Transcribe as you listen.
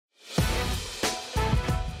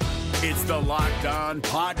It's the Locked On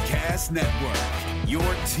Podcast Network, your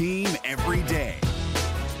team every day.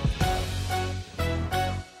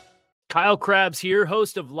 Kyle Krabs here,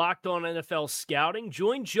 host of Locked On NFL Scouting.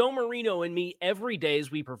 Join Joe Marino and me every day as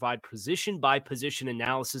we provide position-by-position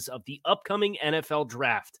analysis of the upcoming NFL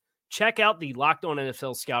Draft. Check out the Locked On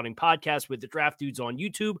NFL Scouting podcast with the Draft Dudes on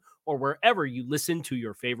YouTube or wherever you listen to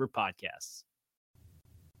your favorite podcasts.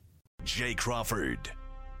 Jay Crawford,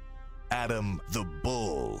 Adam the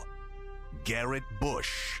Bull, Garrett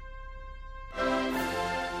Bush,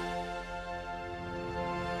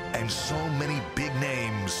 and so many big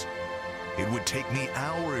names, it would take me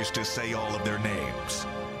hours to say all of their names.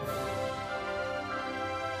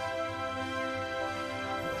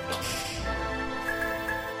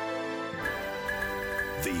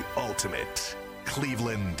 The ultimate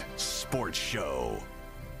Cleveland sports show.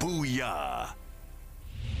 Booyah!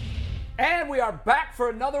 And we are back for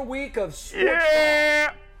another week of sports.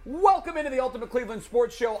 Yeah! Welcome into the Ultimate Cleveland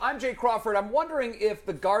Sports Show. I'm Jay Crawford. I'm wondering if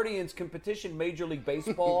the Guardians can petition Major League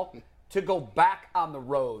Baseball to go back on the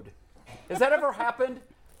road. Has that ever happened?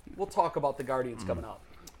 We'll talk about the Guardians coming up.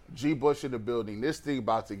 G. Bush in the building. This thing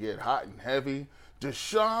about to get hot and heavy.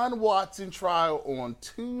 Deshaun Watson trial on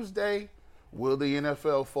Tuesday. Will the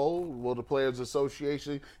NFL fold? Will the Players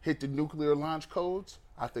Association hit the nuclear launch codes?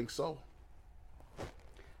 I think so.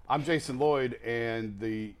 I'm Jason Lloyd, and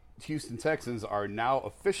the Houston Texans are now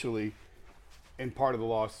officially in part of the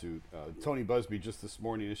lawsuit. Tony Busby just this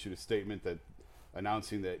morning issued a statement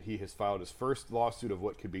announcing that he has filed his first lawsuit of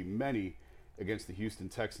what could be many against the Houston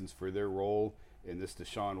Texans for their role in this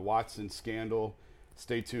Deshaun Watson scandal.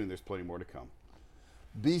 Stay tuned. There's plenty more to come.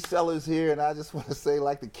 B. Sellers here, and I just want to say,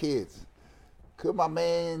 like the kids, could my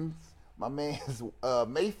man's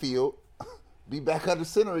Mayfield be back under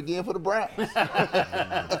center again for the Browns?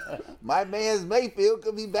 My man's Mayfield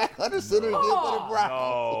could be back under center again for the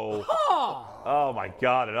Browns. No. Oh, my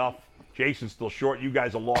God, enough. Jason's still short. You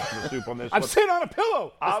guys are lost in the soup on this. I'm sitting on a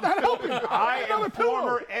pillow. I am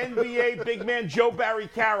former NBA big man Joe Barry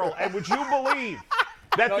Carroll, and would you believe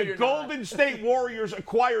that the Golden State Warriors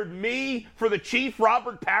acquired me for the Chief,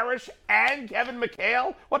 Robert Parrish, and Kevin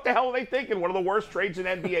McHale? What the hell are they thinking? One of the worst trades in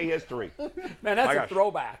NBA history. Man, that's a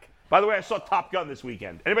throwback. By the way, I saw Top Gun this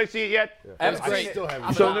weekend. Anybody see it yet? Yeah. That was great. I still haven't.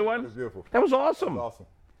 You saw the new one? It was beautiful. That was awesome. It was awesome.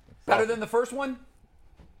 Better than the first one?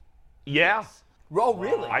 Yeah. Oh,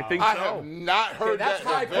 really? I think so. I have not heard that in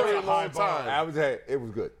a very long time. It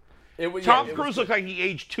was good. Tom Cruise looked like he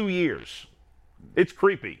aged 2 years. It's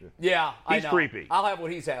creepy. Yeah, he's creepy. I'll have what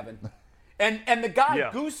he's having. And the guy,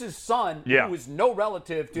 Goose's son, who is no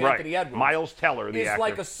relative to Anthony Edwards, Miles Teller, the is actor,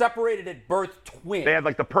 like a separated at birth twin. They had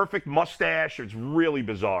like the perfect mustache. It's really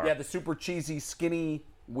bizarre. Yeah, the super cheesy, skinny,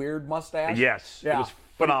 weird mustache. Yes, it was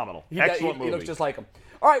phenomenal. Excellent movie. He looks just like him.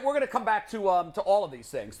 All right, we're going to come back to all of these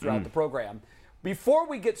things throughout the program. Before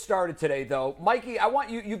we get started today, though, Mikey, I want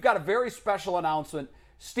you've got a very special announcement.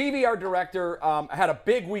 Stevie, our director, had a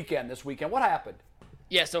big weekend this weekend. What happened?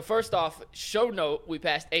 Yeah, so first off, show note, we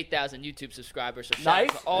passed 8,000 YouTube subscribers. So shout out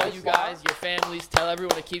to all you guys, your families. Tell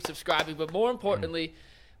everyone to keep subscribing. But more importantly,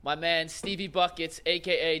 my man Stevie Buckets,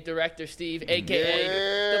 a.k.a. Director Steve,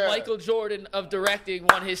 a.k.a. the Michael Jordan of directing,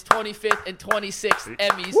 won his 25th and 26th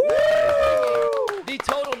Emmys. The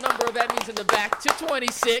total number of Emmys in the back to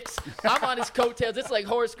 26. I'm on his coattails. It's like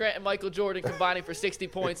Horace Grant and Michael Jordan combining for 60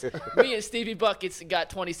 points. Me and Stevie Buckets got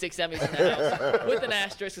 26 Emmys in the house with an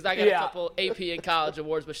asterisk because I got a couple AP and college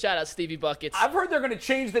awards. But shout out Stevie Buckets. I've heard they're going to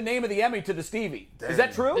change the name of the Emmy to the Stevie. Is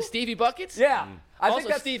that true? The Stevie Buckets? Yeah.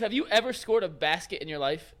 Also, Steve, have you ever scored a basket in your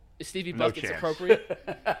life? Is Stevie Buckets appropriate?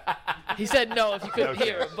 He said no if you couldn't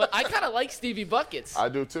hear it. But I kind of like Stevie Buckets. I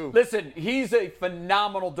do too. Listen, he's a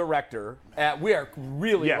phenomenal director. We are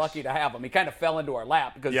really lucky to have him. He kind of fell into our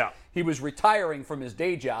lap because he was retiring from his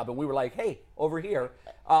day job, and we were like, hey, over here.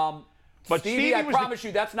 But Stevie, I promise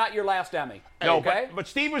you, that's not your last Emmy. No, okay? but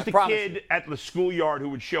Steve was the kid at the schoolyard who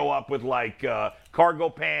would show up with, like,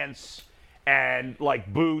 cargo pants and,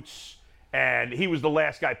 like, boots. And he was the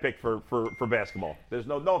last guy picked for basketball. There's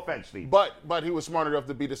no offense, Steve. But he was smart enough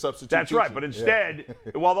to be the substitute That's teacher. right. But instead,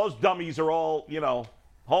 while those dummies are all,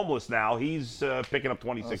 homeless now, he's picking up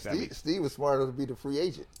 26 Emmys. Steve was smart enough to be the free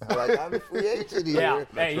agent. Like, I'm the free agent here. Yeah,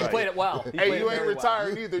 hey, he played it well. Hey, you ain't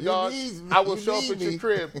retired either, dog. I will show up at your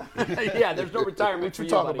crib. Yeah, there's no retirement for you,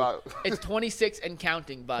 talking about? It's 26 and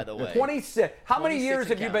counting, by the way. 26. How many years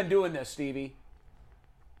have you been doing this, Stevie?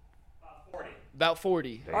 About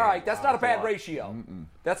 40. All right, that's not a bad ratio.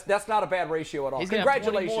 That's not a bad ratio at all. He's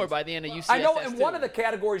Congratulations. Have 20 more by the end of UCSS. I know in one of the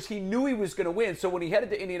categories he knew he was going to win, so when he headed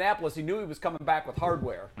to Indianapolis, he knew he was coming back with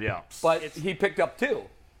hardware. Yeah. But he picked up 2.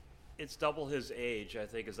 It's double his age, I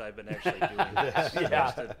think, as I've been actually doing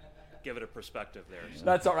this. give it a perspective there. So.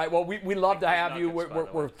 That's all right. Well, we love to have you.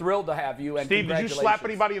 We're thrilled to have you. And Steve, did you slap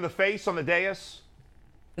anybody in the face on the dais?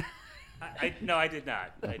 No, I did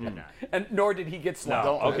not. I did not. And nor did he get slapped.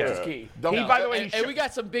 No, okay. That's key. By the way, and we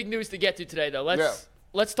got some big news to get to today, though.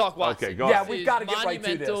 Let's talk Watson. Okay, go yeah, ahead. we've got to get right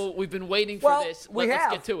to this. We've been waiting for this.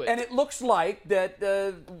 Let's get to it. And it looks like that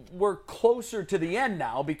we're closer to the end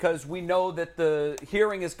now because we know that the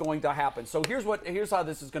hearing is going to happen. So here's how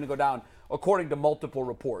this is going to go down, according to multiple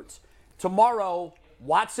reports. Tomorrow,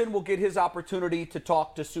 Watson will get his opportunity to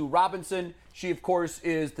talk to Sue Robinson. She, of course,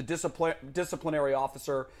 is the disciplinary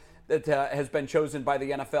officer that has been chosen by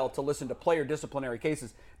the NFL to listen to player disciplinary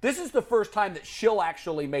cases. This is the first time that she'll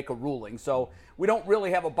actually make a ruling. So we don't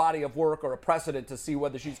really have a body of work or a precedent to see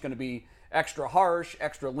whether she's going to be extra harsh,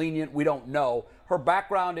 extra lenient. We don't know. Her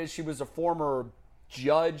background is she was a former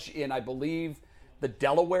judge in, I believe, the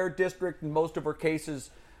Delaware district, and most of her cases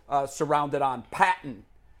surrounded on patent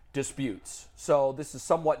disputes. So this is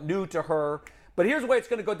somewhat new to her. But here's the way it's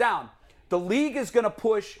going to go down. The league is going to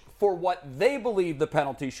push for what they believe the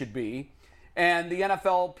penalty should be, and the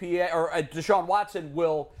NFLPA or Deshaun Watson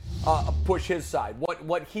will push his side,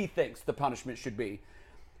 what he thinks the punishment should be.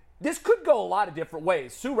 This could go a lot of different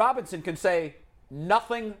ways. Sue Robinson can say,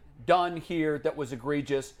 nothing done here that was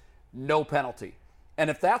egregious, no penalty.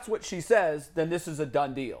 And if that's what she says, then this is a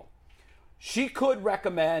done deal. She could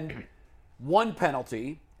recommend one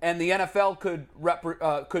penalty, and the NFL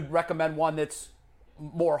could recommend one that's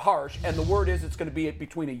more harsh, and the word is it's going to be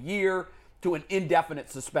between a year to an indefinite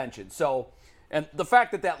suspension. So, and the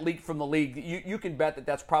fact that leaked from the league, you can bet that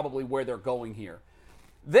that's probably where they're going here.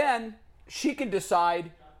 Then she can decide,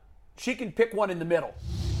 she can pick one in the middle.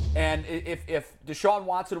 And if Deshaun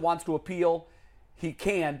Watson wants to appeal, he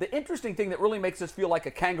can. The interesting thing that really makes this feel like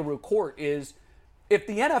a kangaroo court is if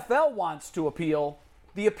the NFL wants to appeal,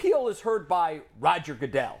 the appeal is heard by Roger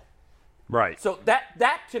Goodell. Right. So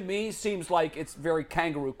that to me seems like it's very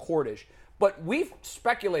kangaroo courtish. But we've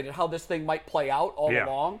speculated how this thing might play out all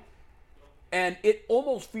along. And it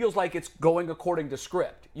almost feels like it's going according to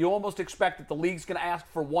script. You almost expect that the league's going to ask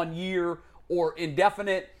for 1 year or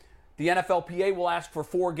indefinite. The NFLPA will ask for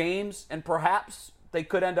 4 games, and perhaps they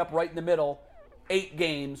could end up right in the middle, 8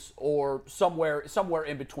 games or somewhere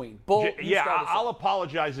in between. I'll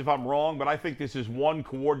apologize if I'm wrong, but I think this is one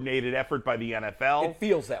coordinated effort by the NFL. It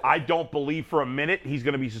feels that way. I don't believe for a minute he's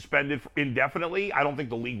going to be suspended indefinitely. I don't think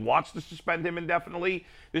the league wants to suspend him indefinitely.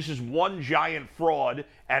 This is one giant fraud,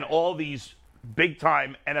 and all these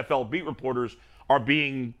big-time NFL beat reporters are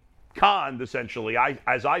being conned, essentially,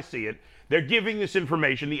 as I see it. They're giving this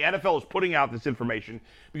information. The NFL is putting out this information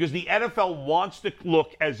because the NFL wants to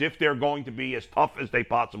look as if they're going to be as tough as they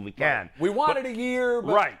possibly can. Right. We wanted a year,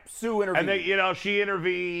 but Sue intervened. And she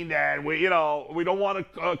intervened, and we don't want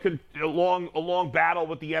a long battle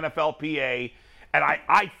with the NFLPA. And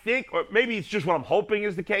I think, or maybe it's just what I'm hoping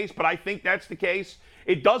is the case, but I think that's the case.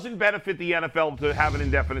 It doesn't benefit the NFL to have an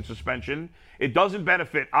indefinite suspension. It doesn't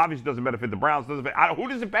benefit the Browns. Who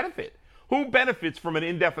does it benefit? Who benefits from an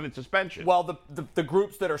indefinite suspension? Well, the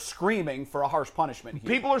groups that are screaming for a harsh punishment here.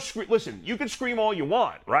 People are listen, you can scream all you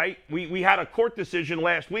want, right? We had a court decision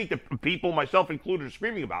last week that people, myself included, are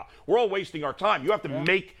screaming about. We're all wasting our time. You have to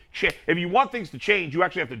make if you want things to change, you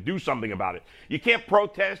actually have to do something about it. You can't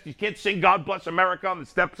protest. You can't sing God Bless America on the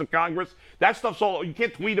steps of Congress. That stuff's all, you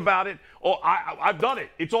can't tweet about it. Oh, I've done it.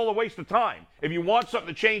 It's all a waste of time. If you want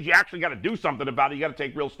something to change, you actually got to do something about it. You got to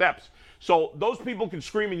take real steps. So those people can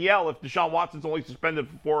scream and yell if Deshaun Watson's only suspended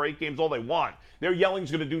for 4 or 8 games all they want. Their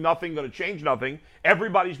yelling's going to do nothing, going to change nothing.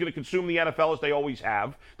 Everybody's going to consume the NFL as they always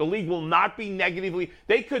have. The league will not be negatively.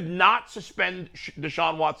 They could not suspend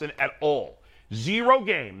Deshaun Watson at all. 0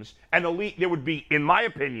 games, and the league, there would be, in my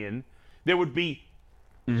opinion, there would be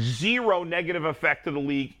 0 negative effect to the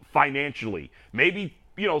league financially. Maybe,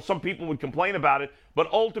 some people would complain about it, but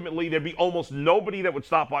ultimately there'd be almost nobody that would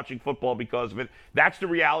stop watching football because of it. That's the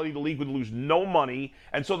reality. The league would lose no money,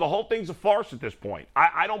 and so the whole thing's a farce at this point.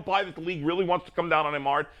 I don't buy that the league really wants to come down on him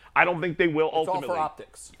hard. I don't think they will ultimately. It's all for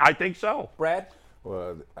optics. I think so. Brad?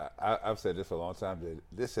 Well, I've said this for a long time, that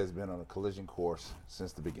this has been on a collision course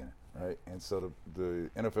since the beginning, right? And so the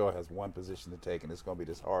NFL has one position to take, and it's going to be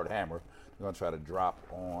this hard hammer they're going to try to drop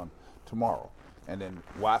on tomorrow. And then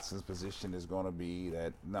Watson's position is going to be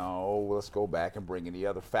that, no, let's go back and bring in the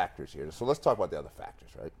other factors here. So let's talk about the other factors,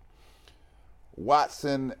 right?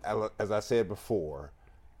 Watson, as I said before,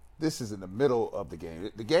 this is in the middle of the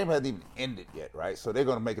game. The game hasn't even ended yet, right? So they're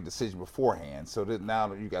going to make a decision beforehand. So that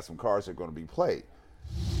now you got some cards that are going to be played.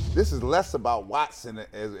 this is less about Watson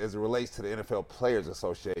as it relates to the NFL Players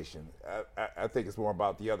Association. I think it's more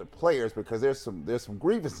about the other players because there's some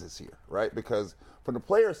grievances here, right? Because from the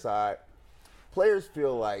player side, players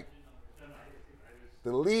feel like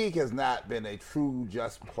the league has not been a true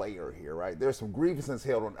just player here, right? There's some grievances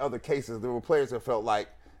held on other cases. There were players that felt like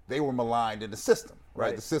they were maligned in the system,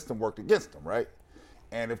 right? The system worked against them, right?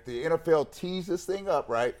 And if the NFL tees this thing up,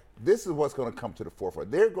 right, this is what's going to come to the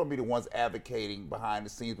forefront. They're going to be the ones advocating behind the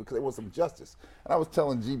scenes because there was some justice. And I was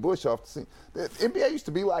telling G. Bush off the scene, the NBA used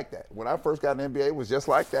to be like that. When I first got in the NBA, it was just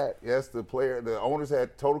like that. Yes, the owners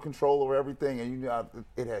had total control over everything, and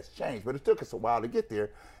it has changed. But it took us a while to get there.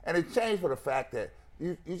 And it changed for the fact that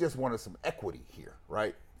you just wanted some equity here,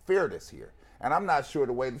 right? Fairness here. And I'm not sure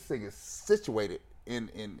the way this thing is situated in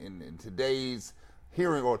today's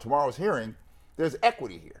hearing or tomorrow's hearing, there's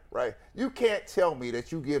equity here, right? You can't tell me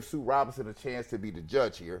that you give Sue Robinson a chance to be the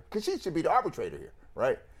judge here, because she should be the arbitrator here,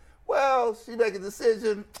 right? Well, she make a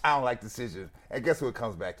decision. I don't like decisions. And guess who it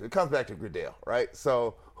comes back to? It comes back to Goodell, right?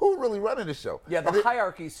 So who's really running the show? Yeah, the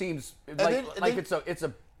hierarchy seems like it's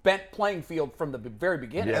a bent playing field from the very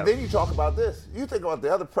beginning. Yeah. And then you talk about this. You think about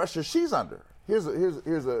the other pressure she's under. Here's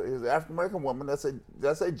an African American woman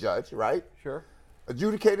that's a judge, right? Sure.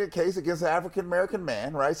 Adjudicated a case against an African American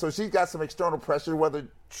man, right? So she's got some external pressure, whether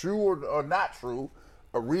true or not true,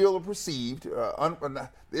 or real or perceived.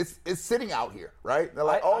 It's sitting out here, right? They're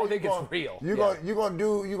like, I think it's real. You're gonna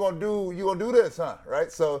do this, huh?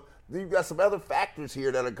 Right? So you've got some other factors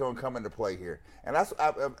here that are going to come into play here, and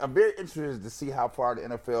I'm very interested to see how far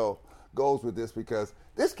the NFL goes with this, because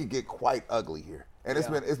this could get quite ugly here, and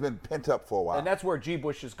it's been pent up for a while. And that's where G.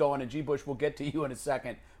 Bush is going, and G. Bush, we'll get to you in a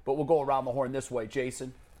second, but we'll go around the horn this way.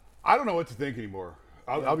 Jason? I don't know what to think anymore.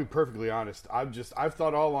 I'll be perfectly honest. I've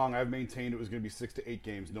thought all along, I've maintained it was going to be 6 to 8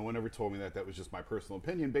 games. No one ever told me that. That was just my personal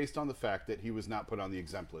opinion based on the fact that he was not put on the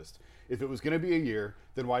exempt list. If it was going to be a year,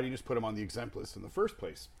 then why didn't you just put him on the exempt list in the first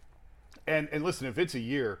place? And listen, if it's a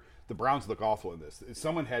year, the Browns look awful in this.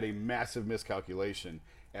 Someone had a massive miscalculation,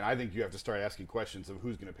 and I think you have to start asking questions of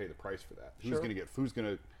who's going to pay the price for that.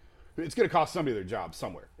 It's going to cost somebody their job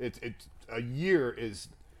somewhere. A year is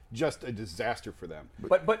just a disaster for them.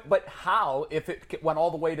 But how, if it went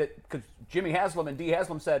all the way to, because Jimmy Haslam and Dee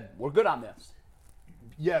Haslam said, we're good on this.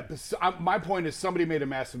 Yeah, but my point is somebody made a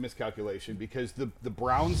massive miscalculation, because the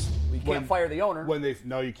Browns... You can't fire the owner.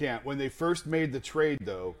 No, you can't. When they first made the trade,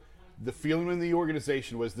 though, the feeling in the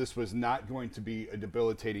organization was this was not going to be a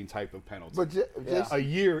debilitating type of penalty. But a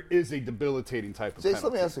year is a debilitating type of penalty.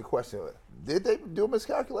 Let me ask you a question. Did they do a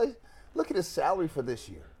miscalculation? Look at his salary for this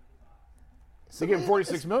year. They gave him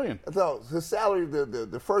 $46 million. So his salary,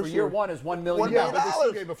 the first year one is $1 million. Yeah, but they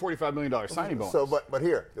still gave him a $45 million signing bonus. So, but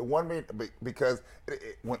here, the $1 million, because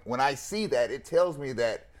when I see that, it tells me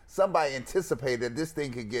that somebody anticipated that this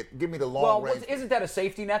thing could give me the long range. Isn't that a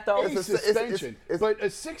safety net, though? It's a suspension. But a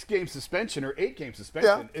 6-game suspension or 8-game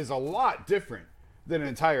suspension is a lot different than an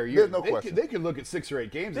entire year. There's no question. They could look at 6 or 8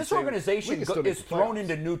 games. This organization is thrown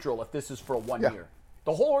into neutral if this is for 1 year.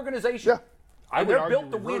 The whole organization. Yeah. They're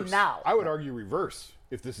built to win now. I would argue reverse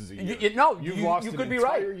if this is a year. You lost could be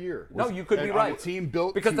entire right. year. No, you could be right. A team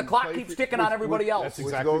built because the clock keeps ticking on everybody else. That's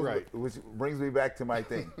exactly right. Which brings me back to my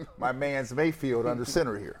thing. My man's Mayfield under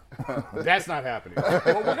center here. That's not happening.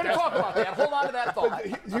 Well, we're going to talk about that. Hold on to that thought.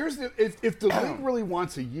 If the league really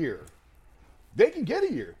wants a year, they can get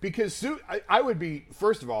a year. Because I would be,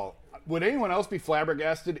 first of all, would anyone else be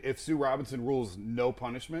flabbergasted if Sue Robinson rules no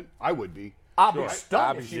punishment? I would be. I'll be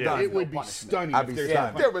stunned if she does. It would be stunning. I'd be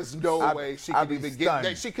stunned. There was no way she could even get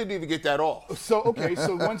that. She couldn't even get that off. So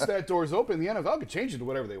once that door's open, the NFL could change it to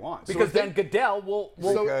whatever they want. Because then Goodell will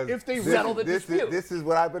if they settle the dispute. This is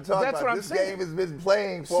what I've been talking about. This game has been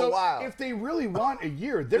playing for a while. If they really want a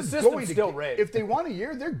year, they're going to still rigged. If they want a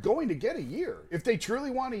year, they're going to get a year. If they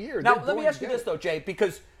truly want a year, now let me ask you this though, Jay,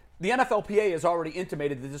 because the NFLPA has already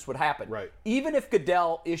intimated that this would happen. Right. Even if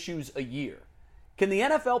Goodell issues a year, is the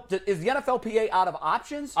NFLPA out of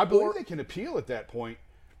options? I believe they can appeal at that point.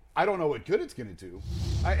 I don't know what good it's going to do,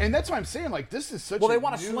 and that's why I'm saying this is such. Well, they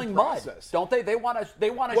want to sling mud, don't they? They want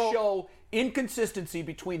to show inconsistency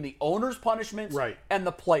between the owner's punishments and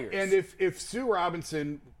the players. And if Sue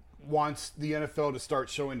Robinson wants the NFL to start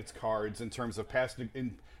showing its cards in terms of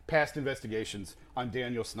past investigations on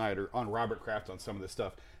Daniel Snyder, on Robert Kraft, on some of this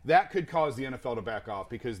stuff, that could cause the NFL to back off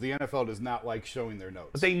because the NFL does not like showing their notes.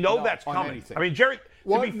 But they know that's coming. Anything. I mean, Jerry.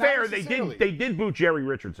 Well, to be fair, they did boot Jerry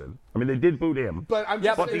Richardson. I mean, they did boot him. But I'm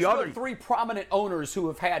yeah, just but the other 3 prominent owners who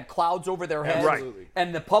have had clouds over their heads, Absolutely.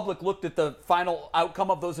 and the public looked at the final outcome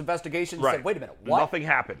of those investigations and said, "Wait a minute, what? Nothing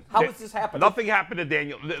happened. How has this happened? Nothing happened to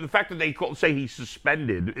Daniel. The fact that they say he's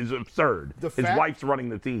suspended is absurd. His wife's running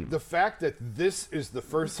the team. The fact that this is the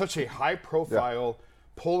first such a high-profile,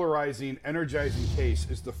 polarizing, energizing case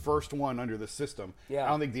is the first one under the system. Yeah. I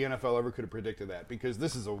don't think the NFL ever could have predicted that because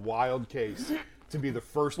this is a wild case to be the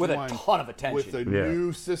first with one a ton of attention with a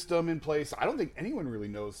new system in place. I don't think anyone really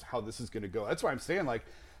knows how this is going to go. That's why I'm saying, like,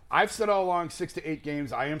 I've said all along 6 to 8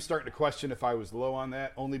 games. I am starting to question if I was low on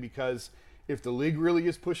that, only because if the league really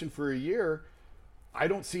is pushing for a year, I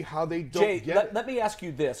don't see how they don't get it. Let me ask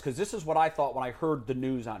you this, because this is what I thought when I heard the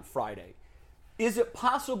news on Friday. Is it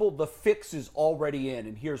possible the fix is already in?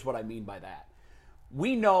 And here's what I mean by that.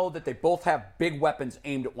 We know that they both have big weapons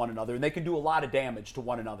aimed at one another, and they can do a lot of damage to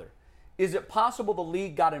one another. Is it possible the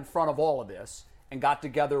league got in front of all of this and got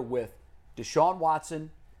together with Deshaun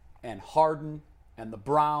Watson and Harden and the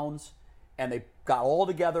Browns, and they got all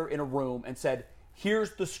together in a room and said,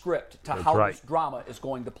 here's the script to how this drama is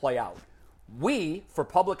going to play out. We, for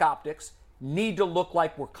public optics, need to look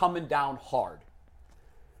like we're coming down hard.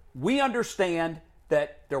 We understand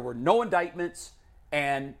that there were no indictments,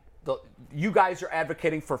 and you guys are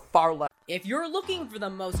advocating for far less. If you're looking for the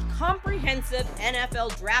most comprehensive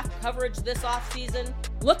NFL draft coverage this offseason,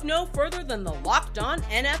 look no further than the Locked On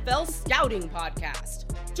NFL Scouting Podcast.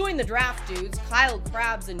 Join the draft dudes, Kyle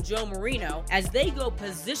Krabs and Joe Marino, as they go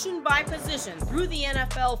position by position through the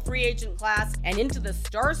NFL free agent class and into the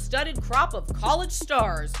star-studded crop of college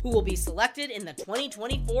stars who will be selected in the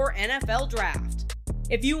 2024 NFL Draft.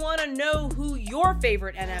 If you want to know who your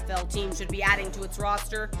favorite NFL team should be adding to its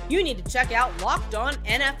roster, you need to check out Locked On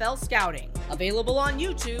NFL Scouting, available on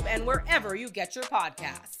YouTube and wherever you get your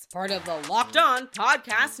podcasts. Part of the Locked On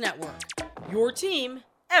Podcast Network. Your team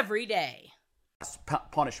every day.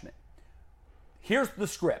 Punishment. Here's the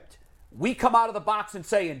script. We come out of the box and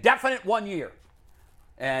say indefinite 1 year.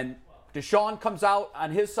 And Deshaun comes out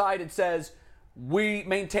on his side and says, we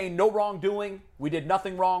maintain no wrongdoing. We did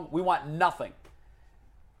nothing wrong. We want nothing.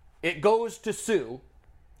 It goes to Sue.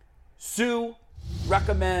 Sue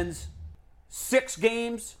recommends 6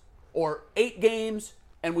 games or 8 games,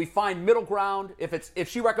 and we find middle ground. If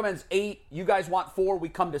she recommends 8, you guys want 4, we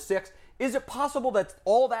come to 6. Is it possible that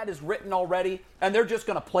all that is written already, and they're just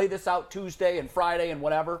going to play this out Tuesday and Friday and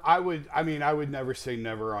whatever? I would never say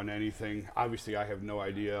never on anything. Obviously, I have no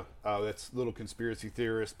idea. That's a little conspiracy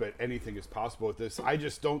theorist, but anything is possible with this. I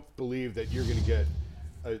just don't believe that you're going to get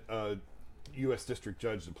a U.S. district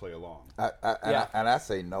judge to play along. And I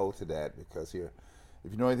say no to that because here,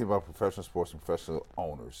 if you know anything about professional sports and professional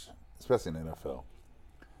owners, especially in the NFL,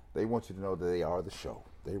 they want you to know that they are the show.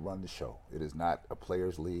 They run the show. It is not a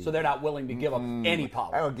players' league. So they're not willing to give up any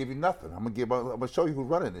power. I don't give you nothing. I'm gonna show you who's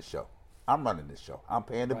running this show. I'm running this show. I'm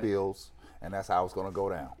paying the bills, and that's how it's gonna go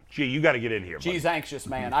down. Gee, you got to get in here. She's anxious,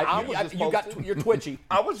 man. You're twitchy.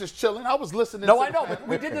 I was just chilling. I was listening. No, I know, but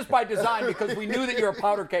we did this by design because we knew that you're a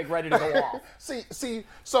powder keg ready to go off. See.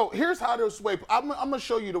 So here's how this way. I'm gonna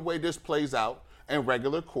show you the way this plays out in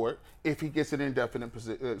regular court if he gets an indefinite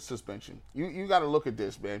suspension. You got to look at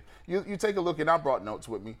this, man. You take a look, and I brought notes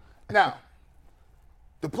with me. Now,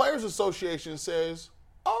 the Players Association says,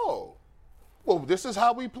 oh, well, this is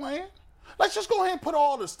how we playing? Let's just go ahead and put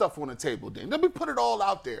all the stuff on the table then. Let me put it all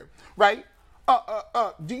out there, right?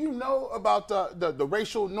 Do you know about the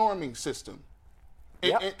racial norming system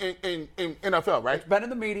in NFL, right? It's been in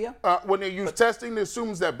the media. When they use testing that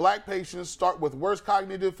assumes that black patients start with worse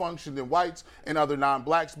cognitive function than whites and other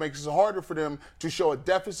non-blacks, makes it harder for them to show a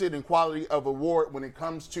deficit in quality of award when it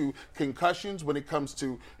comes to concussions, when it comes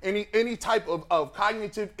to any type of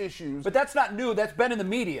cognitive issues. But that's not new. That's been in the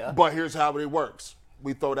media. But here's how it works.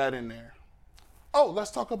 We throw that in there. Oh, let's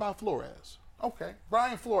talk about Flores. Okay,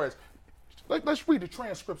 Brian Flores. Let's read the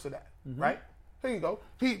transcripts of that, right? Here you go.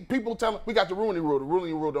 People tell him, we got the Rooney Rule. The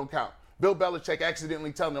Rooney Rule don't count. Bill Belichick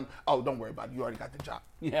accidentally telling them, oh, don't worry about it. You already got the job.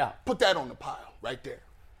 Yeah. Put that on the pile right there.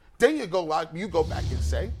 Then you go back and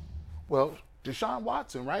say, well, Deshaun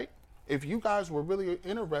Watson, right? If you guys were really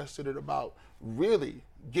interested about really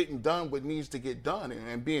getting done what needs to get done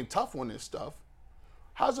and being tough on this stuff,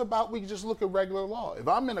 how's about we just look at regular law? If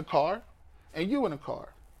I'm in a car and you in a car,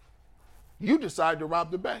 you decide to rob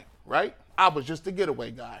the bank, right? I was just a getaway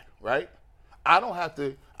guy, right? I don't have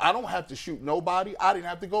to shoot nobody. I didn't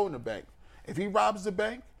have to go in the bank. If he robs the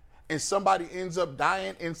bank and somebody ends up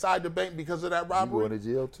dying inside the bank because of that robbery, you're going to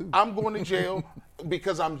jail too. I'm going to jail.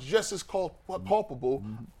 because I'm just as culpable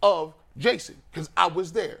of Jason, because I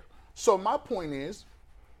was there. So my point is,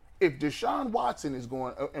 if Deshaun Watson is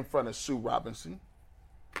going in front of Sue Robinson,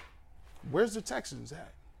 where's the Texans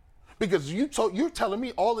at? Because you're telling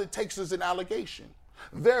me all it takes is an allegation.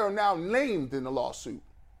 They're now named in the lawsuit.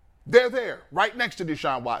 They're there, right next to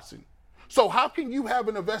Deshaun Watson. So how can you have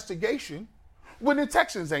an investigation when the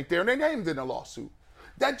Texans ain't there and they're named in the lawsuit?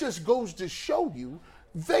 That just goes to show you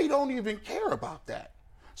they don't even care about that.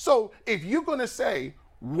 So if you're going to say,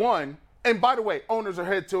 one, and by the way, owners are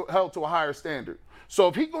held to a higher standard. So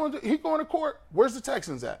if he going to court, where's the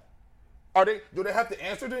Texans at? Do they have to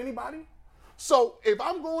answer to anybody? So if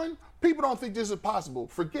I'm going, people don't think this is possible.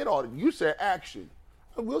 Forget all that. You said action.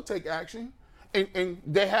 We'll take action. And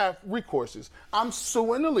they have recourses. I'm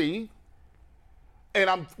suing the league, and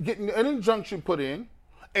I'm getting an injunction put in,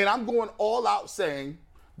 and I'm going all out saying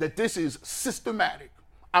that this is systematic.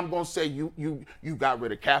 I'm going to say you got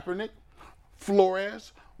rid of Kaepernick,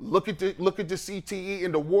 Flores. Look at the CTE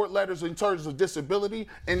and the award letters in terms of disability,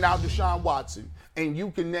 and now Deshaun Watson. And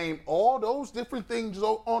you can name all those different things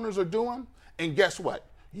those owners are doing, and guess what?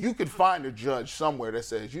 You could find a judge somewhere that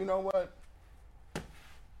says, you know what?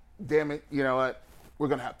 Damn it, you know what? We're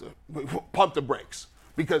going to have to pump the brakes,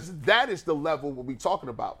 because that is the level we'll be talking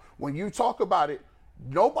about. When you talk about it,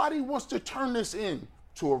 nobody wants to turn this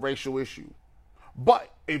into a racial issue.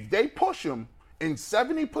 But if they push them, and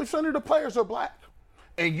 70% of the players are black,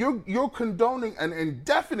 and you're condoning an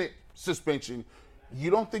indefinite suspension,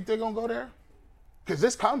 you don't think they're going to go there? Because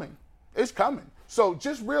it's coming. It's coming. So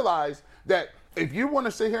just realize that if you want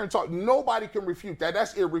to sit here and talk, nobody can refute that.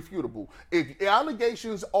 That's irrefutable. If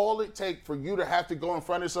allegations all it takes for you to have to go in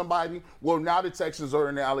front of somebody, well, now the Texans are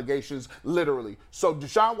in the allegations, literally. So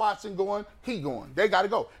Deshaun Watson going, he going. They got to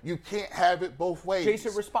go. You can't have it both ways.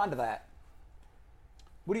 Jason, respond to that.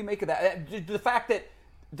 What do you make of that? The fact that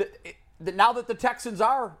now that the Texans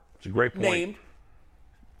are it's a great point. Named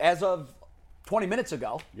as of 20 minutes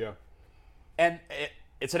ago, yeah, and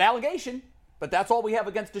it's an allegation, but that's all we have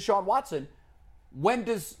against Deshaun Watson. When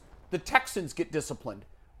does the Texans get disciplined?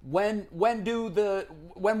 When will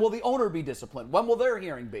the owner be disciplined? When will their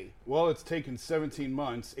hearing be? Well, it's taken 18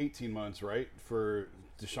 months, right, for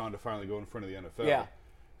Deshaun to finally go in front of the NFL. Yeah.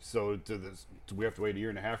 So do we have to wait a year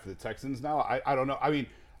and a half for the Texans now? I don't know. I mean,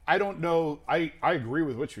 I don't know. I agree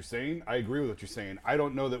with what you're saying. I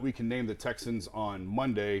don't know that we can name the Texans on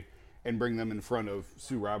Monday and bring them in front of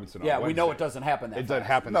Sue Robinson on Wednesday. We know it doesn't happen that fast. It doesn't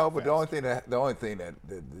happen No, that but fast. the only thing that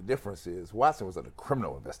the difference is Watson was under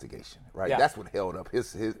criminal investigation, right? Yeah. That's what held up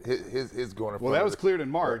his going. Well, that was cleared in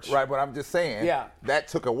March, right? But I'm just saying, that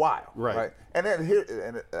took a while, right? And then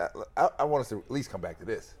here, I want us to at least come back to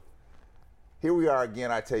this. Here we are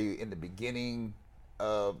again. I tell you, in the beginning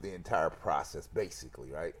of the entire process,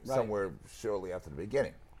 basically, right? Somewhere shortly after the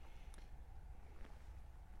beginning.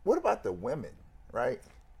 What about the women, right?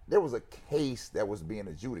 There was a case that was being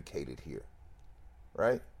adjudicated here,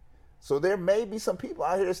 right? So there may be some people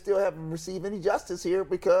out here that still haven't received any justice here,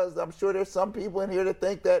 because I'm sure there's some people in here that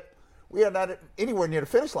think that we are not anywhere near the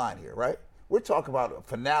finish line here, right? We're talking about a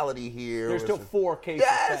finality here. There's still 4 cases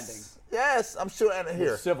pending. Yes, I'm sure. And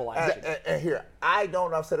here, civil action. And here, I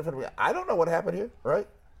don't know. I've said it from the beginning. I don't know what happened here, right?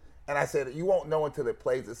 And I said, you won't know until it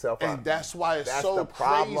plays itself out. And that's why it's so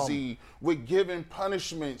crazy with giving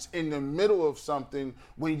punishments in the middle of something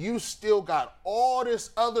when you still got all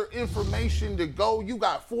this other information to go. You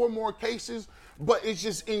got 4 more cases, but it's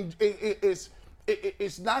just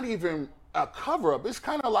it's not even a cover-up. It's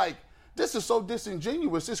kind of like, this is so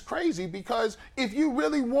disingenuous. It's crazy, because if you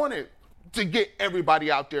really wanted to get everybody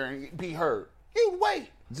out there and be heard, you'd wait.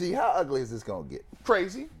 Gee, how ugly is this going to get?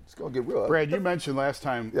 Crazy. It's going to get real ugly. Brad, you mentioned last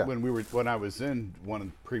time when I was in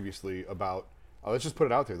one previously about, let's just put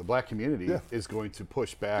it out there, the black community is going to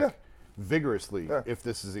push back vigorously if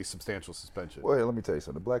this is a substantial suspension. Well, let me tell you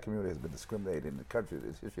something. The black community has been discriminated in the country, the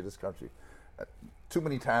history of this country, too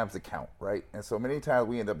many times to count, right? And so many times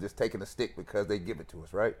we end up just taking a stick because they give it to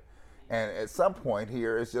us, right? And at some point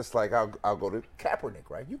here, it's just like, I'll go to Kaepernick,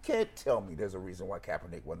 right? You can't tell me there's a reason why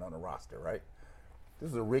Kaepernick wasn't on the roster, right? This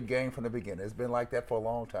is a rigged game from the beginning. It's been like that for a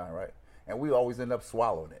long time, right? And we always end up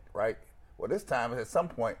swallowing it, right? Well, this time, at some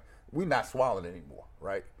point, we're not swallowing it anymore,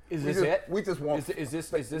 right? Is this it? We just want. Is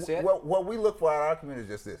this it? What we look for out of our community is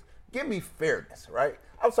just this. Give me fairness, right?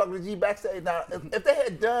 I was talking to G backstage. Now, if they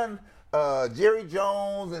had done Jerry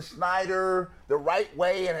Jones and Snyder the right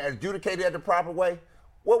way and adjudicated it the proper way,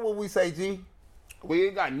 what would we say, G? We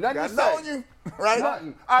ain't got nothing to say. On you, right?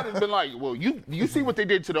 Nothing. I'd have been like, well, you see what they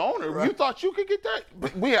did to the owner. Right. You thought you could get that?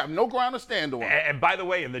 But we have no ground to stand on. And by the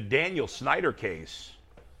way, in the Daniel Snyder case,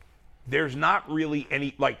 there's not really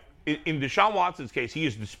any, like, in Deshaun Watson's case, he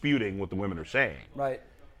is disputing what the women are saying. Right.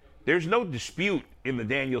 There's no dispute in the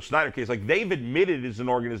Daniel Snyder case. Like, they've admitted as an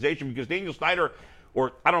organization, because Daniel Snyder,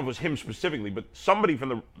 or I don't know if it was him specifically, but somebody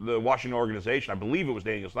from the Washington organization, I believe it was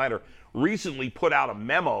Daniel Snyder, recently put out a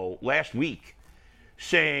memo last week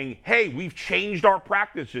saying, hey, we've changed our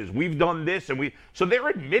practices. We've done this. So they're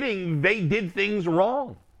admitting they did things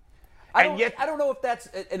wrong. I don't know if that's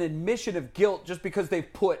an admission of guilt just because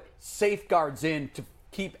they've put safeguards in to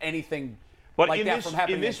keep anything like that from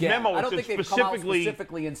happening in this again. memo, I don't think they've come out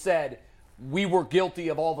specifically and said, we were guilty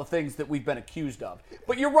of all the things that we've been accused of.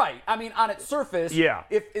 But you're right. I mean, on its surface,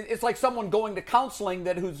 if it's like someone going to counseling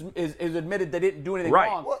that is admitted they didn't do anything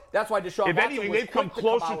wrong. Well, that's why Deshaun Watson if anything, they've come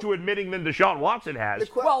closer to admitting than Deshaun Watson has.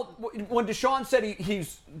 Well, when Deshaun said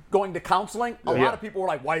he's going to counseling, a lot of people were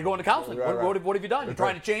like, why are you going to counseling? What have you done? You're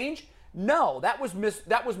trying to change? No, that was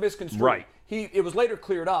misconstrued. Right. It was later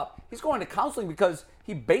cleared up. He's going to counseling because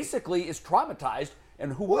he basically is traumatized,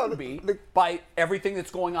 and who wouldn't be, by everything that's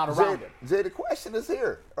going on around him. Jay, the question is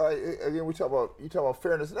here. Again, you talk about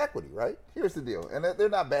fairness and equity, right? Here's the deal, and they're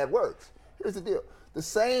not bad words. Here's the deal. The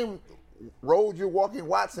same road you're walking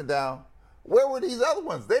Watson down, where were these other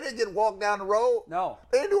ones? They didn't get walked down the road. No.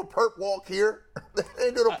 They didn't do a perp walk here. They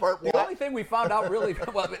didn't do a perp walk. The only thing we found out really,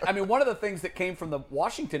 one of the things that came from the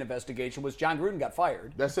Washington investigation was John Gruden got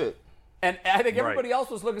fired. That's it. And I think everybody else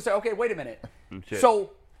was looking to say, okay, wait a minute.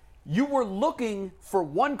 So you were looking for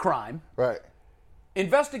one crime, right?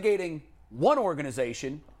 Investigating one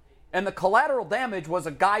organization, and the collateral damage was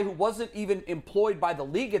a guy who wasn't even employed by the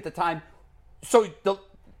league at the time. So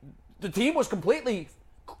the team was completely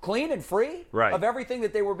clean and free of everything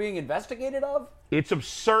that they were being investigated of? It's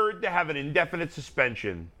absurd to have an indefinite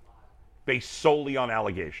suspension based solely on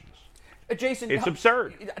allegations. Jason, it's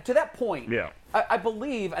absurd. To that point, yeah. I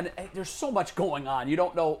believe, and there's so much going on, you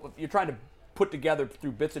don't know, you're trying to put together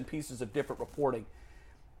through bits and pieces of different reporting.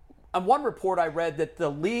 On one report I read that the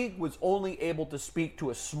league was only able to speak to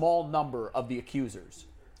a small number of the accusers.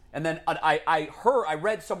 And then I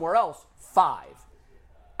read somewhere else 5.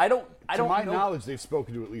 To my knowledge, they've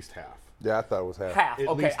spoken to at least half. Yeah, I thought it was half. Half.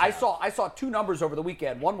 Okay, I saw 2 numbers over the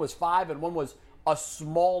weekend. One was 5 and one was a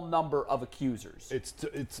small number of accusers.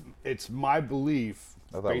 It's my belief,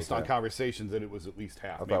 based on conversations, that it was at least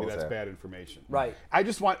half. Maybe that's bad information. Right. I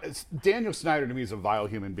just want Daniel Snyder, to me, is a vile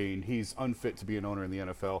human being. He's unfit to be an owner in the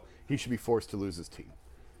NFL. He should be forced to lose his team.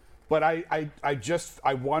 But I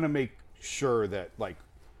want to make sure that, like,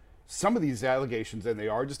 some of these allegations, and they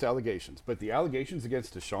are just allegations, but the allegations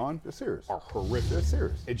against Deshaun are horrific. They're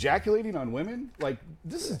serious. Ejaculating on women, like,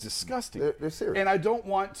 this is disgusting. They're serious. And I don't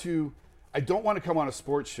want to come on a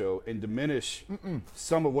sports show and diminish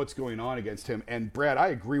some of what's going on against him. And Brad, I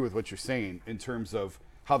agree with what you're saying in terms of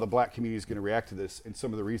how the black community is going to react to this and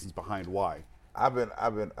some of the reasons behind why. I've been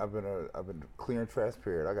clear and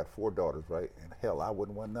transparent. I got 4 daughters, right? And hell, I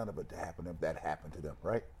wouldn't want none of it to happen if that happened to them,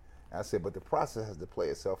 right? And I said, but the process has to play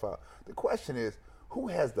itself out. The question is, who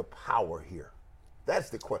has the power here? That's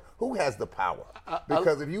the question. Who has the power?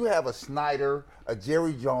 Because if you have a Snyder, a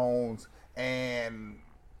Jerry Jones, and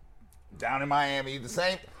down in Miami, the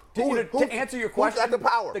same. To answer your question, who's got the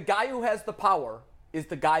power? The guy who has the power is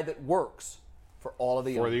the guy that works for all of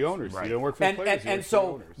the owners. For the owners. Right. You don't work for the players. And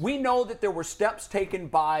so we know that there were steps taken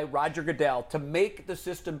by Roger Goodell to make the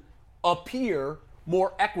system appear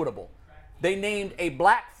more equitable. They named a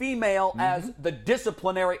black female as the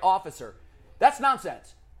disciplinary officer. That's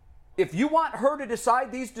nonsense. If you want her to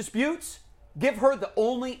decide these disputes, give her the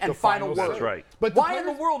only and final word. That's right. But why in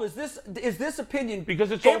the world is this opinion because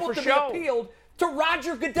it's all for able to show. be appealed to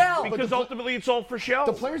Roger Goodell? Because ultimately it's all for show.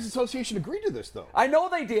 The Players Association agreed to this, though. I know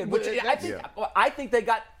they did, which I think they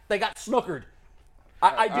got snookered.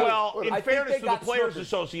 I do. Well, in fairness to the Players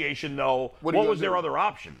Association, though, what was their other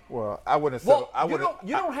option? Well, I wouldn't say. You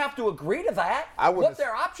don't have to agree to that. What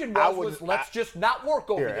their option was let's just not work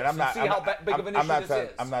over this and see how big of an issue this is.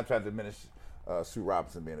 I'm not trying to diminish Sue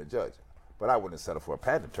Robinson being a judge, but I wouldn't settle for a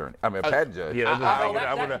patent attorney. I mean, a patent judge. Yeah,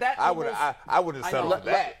 I wouldn't settle for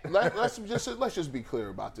that. Let's just be clear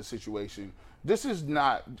about the situation. This is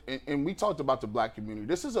not, and we talked about the black community.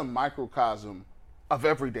 This is a microcosm of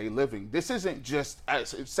everyday living. This isn't just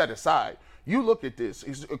set aside. You look at this.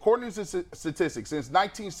 According to statistics, since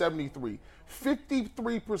 1973,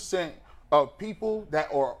 53% of people that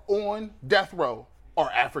are on death row are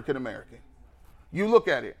African American. You look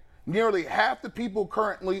at it. Nearly half the people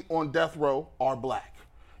currently on death row are black.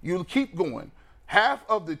 You keep going. Half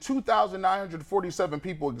of the 2,947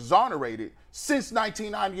 people exonerated since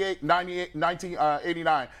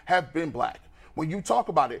 1989 have been black. when you talk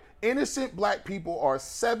about it, innocent black people are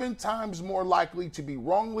 7 times more likely to be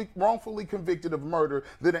wrongfully convicted of murder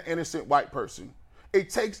than an innocent white person. It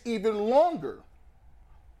takes even longer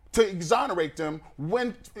to exonerate them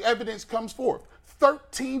when evidence comes forth.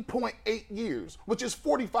 13.8 years, which is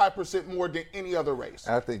 45% more than any other race.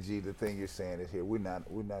 I think, G, the thing you're saying is here, we're not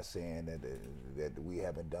saying that we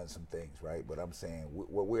haven't done some things, right? But I'm saying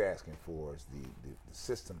what we're asking for is the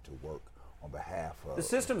system to work on behalf of... The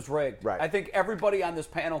system's rigged. Right. I think everybody on this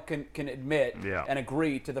panel can admit and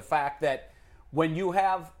agree to the fact that when you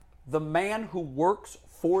have the man who works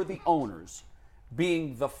for the owners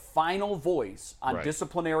being the final voice on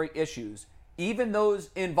disciplinary issues, even those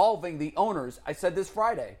involving the owners, I said this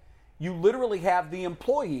Friday, you literally have the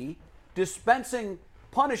employee dispensing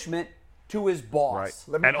punishment to his boss.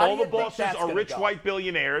 Right. And all the bosses are rich white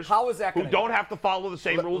billionaires How is that who don't have to follow the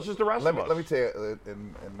same rules as the rest of us. Let me tell you,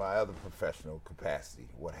 in my other professional capacity,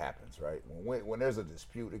 what happens, right? When there's a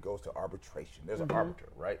dispute, it goes to arbitration. There's an arbiter,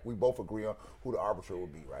 right? We both agree on who the arbiter will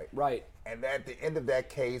be, right? Right. And at the end of that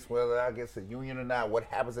case, whether I guess a union or not, what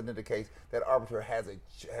happens at the end of the case, that arbiter has a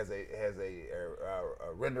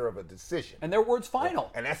render of a decision. And their word's final.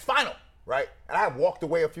 And that's final, right? And I walked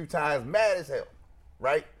away a few times mad as hell,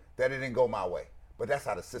 right? That it didn't go my way. But that's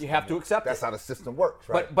how the system You have to accept That's it. how the system works,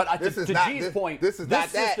 right? But to G's point, this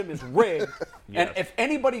system is rigged. Yes. And if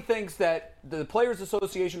anybody thinks that the Players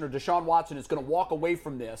Association or Deshaun Watson is going to walk away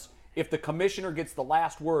from this, if the commissioner gets the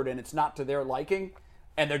last word and it's not to their liking,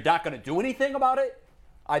 and they're not going to do anything about it,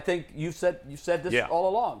 I think you've said this all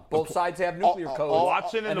along. Both sides have nuclear codes.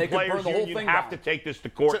 Watson and the Players Union have to take this to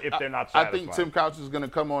court if they're not satisfied. I think Tim Couch is going to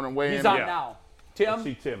come on and weigh in. He's on now. Let's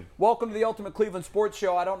see Tim. Welcome to the Ultimate Cleveland Sports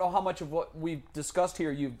Show. I don't know how much of what we've discussed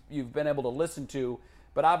here you've been able to listen to,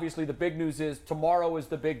 but obviously the big news is tomorrow is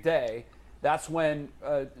the big day. That's when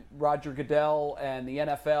Roger Goodell and the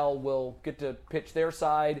NFL will get to pitch their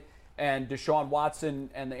side, and Deshaun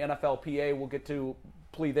Watson and the NFLPA will get to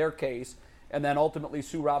plead their case, and then ultimately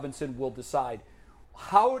Sue Robinson will decide.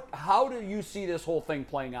 How do you see this whole thing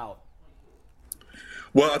playing out?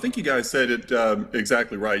 Well, I think you guys said it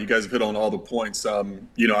exactly right. You guys have hit on all the points. I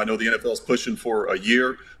know the NFL is pushing for a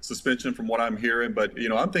year suspension from what I'm hearing, but,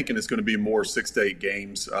 I'm thinking it's going to be more 6 to 8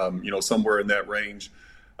 games, somewhere in that range.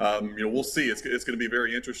 We'll see. It's going to be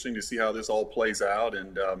very interesting to see how this all plays out.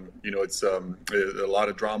 And, it's a lot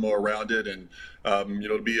of drama around it. And,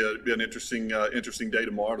 it'll be an interesting day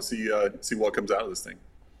tomorrow to see what comes out of this thing.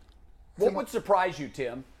 What would surprise you,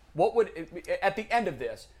 Tim? What would, at the end of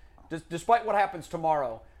this, despite what happens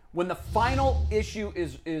tomorrow, when the final issue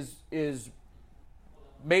is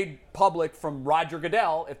made public from Roger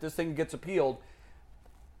Goodell, if this thing gets appealed,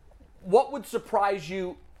 what would surprise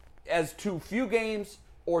you as too few games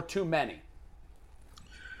or too many?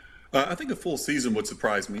 I think a full season would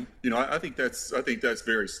surprise me. I think that's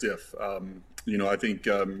very stiff. I think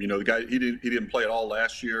the guy he didn't play at all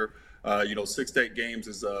last year. 6 to 8 games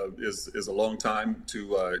is a long time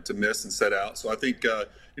to miss and set out. So I think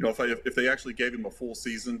if they actually gave him a full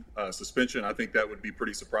season suspension, I think that would be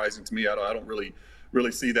pretty surprising to me. I don't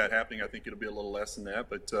really see that happening. I think it'll be a little less than that.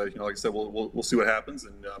 But like I said, we'll see what happens,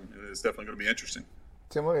 and it's definitely going to be interesting.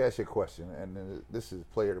 Tim, let me ask you a question, and this is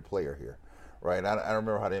player to player here, right? I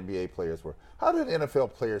remember how the NBA players were. How did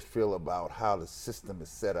NFL players feel about how the system is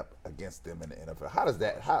set up against them in the NFL?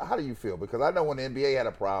 How do you feel? Because I know when the NBA had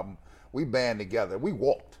a problem, we band together. We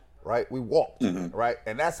walked, right? We walked, right?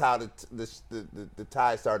 And that's how the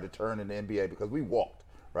tide started to turn in the NBA, because we walked,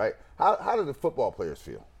 right? How do the football players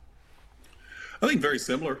feel? I think very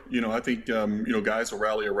similar. I think guys will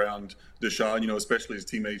rally around Deshaun. Especially his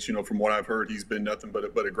teammates. From what I've heard, he's been nothing but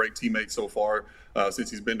a great teammate so far since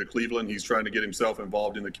he's been to Cleveland. He's trying to get himself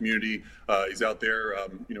involved in the community. He's out there.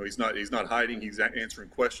 He's not hiding. He's answering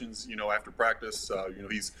questions. After practice.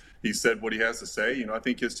 He's said what he has to say. I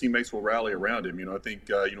think his teammates will rally around him. I think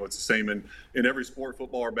it's the same in every sport,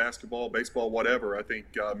 football or basketball, baseball, whatever. I think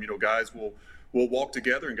guys will walk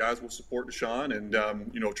together, and guys will support Deshaun and,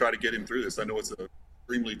 try to get him through this. I know it's an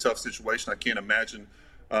extremely tough situation. I can't imagine,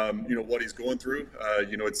 what he's going through.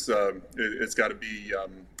 It's got to be,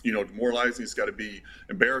 demoralizing. It's got to be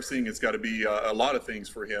embarrassing. It's got to be a lot of things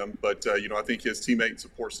for him. But, I think his teammate and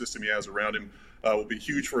support system he has around him will be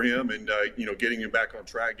huge for him. And, getting him back on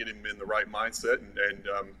track, getting him in the right mindset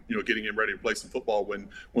and getting him ready to play some football when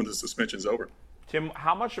the suspension's over. Tim,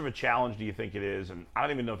 how much of a challenge do you think it is? And I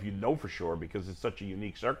don't even know if you know for sure because it's such a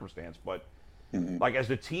unique circumstance. But like as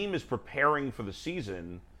the team is preparing for the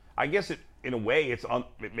season, I guess in a way it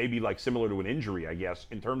may be like similar to an injury, I guess,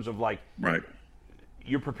 in terms of like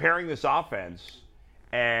you're preparing this offense,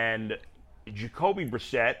 and Jacoby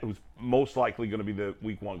Brissett, who's most likely going to be the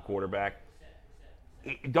Week 1 quarterback,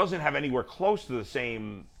 it doesn't have anywhere close to the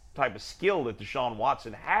same type of skill that Deshaun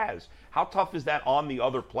Watson has. How tough is that on the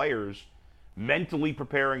other players, mentally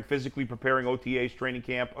preparing, physically preparing, OTAs, training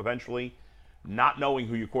camp, eventually, not knowing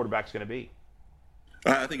who your quarterback's going to be?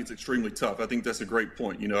 I think it's extremely tough. I think that's a great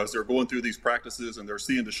point. You know, as they're going through these practices and they're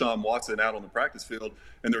seeing Deshaun Watson out on the practice field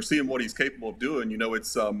and they're seeing what he's capable of doing,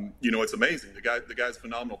 it's amazing. The guy's a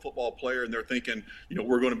phenomenal football player, and they're thinking,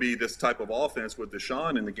 we're going to be this type of offense with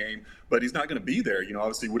Deshaun in the game, but he's not going to be there.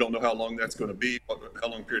 Obviously we don't know how long that's going to be, how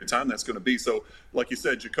long period of time that's going to be. So like you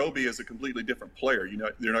said, Jacoby is a completely different player.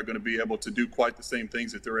 They're not going to be able to do quite the same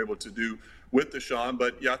things that they're able to do with Deshaun,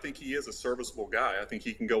 but I think he is a serviceable guy. I think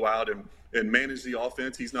he can go out and manage the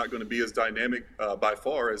offense. He's not going to be as dynamic by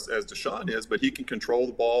far as Deshaun is, but he can control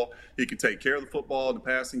the ball. He can take care of the football in the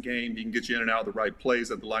passing game. He can get you in and out of the right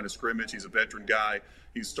plays at the line of scrimmage. He's a veteran guy.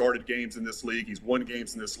 He's started games in this league. He's won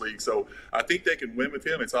games in this league. So I think they can win with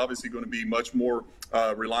him. It's obviously going to be much more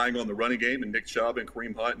relying on the running game and Nick Chubb and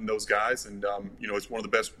Kareem Hunt and those guys. And, it's one of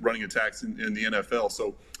the best running attacks in the NFL.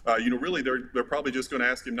 So, really they're probably just going to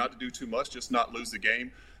ask him not to do too much, just not lose the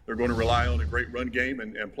game. They're going to rely on a great run game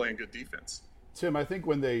and playing good defense. Tim, I think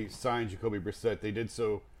when they signed Jacoby Brissett, they did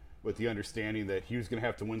so with the understanding that he was going to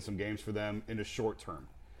have to win some games for them in the short term.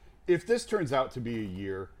 If this turns out to be a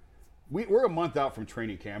year, we're a month out from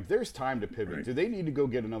training camp. There's time to pivot. Right. Do they need to go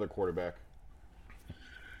get another quarterback?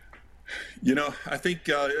 I think,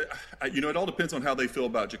 it all depends on how they feel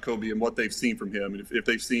about Jacoby and what they've seen from him. And if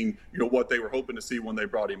they've seen, what they were hoping to see when they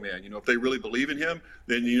brought him in. If they really believe in him,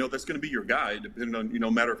 then, that's going to be your guy, depending on,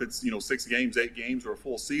 no matter if it's, 6 games, 8 games, or a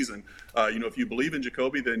full season. If you believe in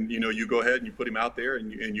Jacoby, then, you go ahead and you put him out there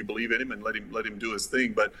and you believe in him and let him do his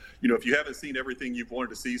thing. But, if you haven't seen everything you've wanted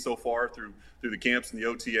to see so far through the camps and the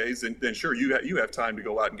OTAs, then sure, you have time to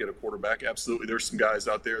go out and get a quarterback. Absolutely. There's some guys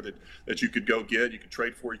out there that you could go get, you could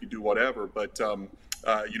trade for, you could do whatever. But,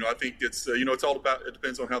 I think it's, it's all about, it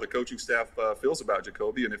depends on how the coaching staff feels about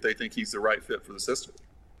Jacoby and if they think he's the right fit for the system.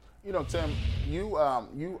 Tim, you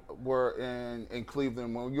were in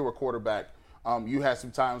Cleveland when you were quarterback. You had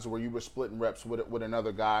some times where you were splitting reps with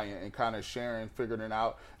another guy and kind of sharing, figuring it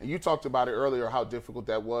out. And you talked about it earlier, how difficult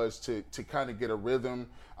that was to kind of get a rhythm,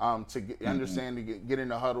 understand, to get in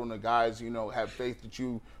the huddle, and the guys, have faith that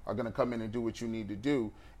you are going to come in and do what you need to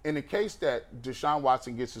do. In the case that Deshaun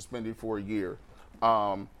Watson gets suspended for a year,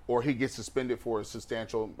 or he gets suspended for a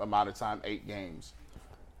substantial amount of time, 8 games,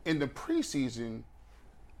 in the preseason,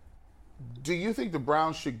 do you think the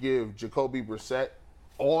Browns should give Jacoby Brissett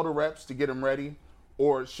all the reps to get him ready,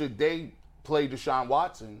 or should they play Deshaun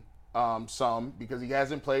Watson some, because he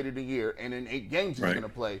hasn't played in a year, and in 8 games he's going to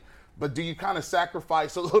play? But do you kind of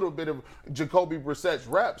sacrifice a little bit of Jacoby Brissett's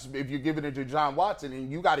reps if you're giving it to Deshaun Watson,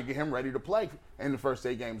 and you got to get him ready to play in the first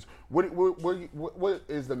 8 games? What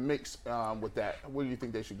is the mix with that? Where do you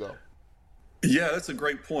think they should go? Yeah, that's a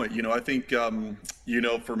great point. I think,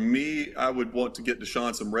 for me, I would want to get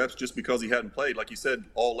Deshaun some reps just because he hadn't played, like you said,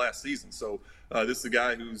 all last season. So this is a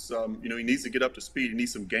guy who's, he needs to get up to speed. He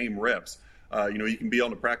needs some game reps. You can be on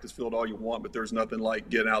the practice field all you want, but there's nothing like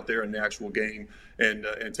getting out there in the actual game and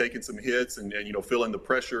taking some hits and feeling the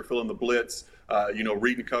pressure, feeling the blitz,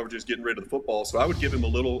 reading coverages, getting rid of the football. So I would give him a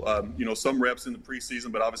little, some reps in the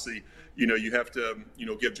preseason, but obviously, you have to,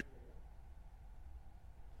 give.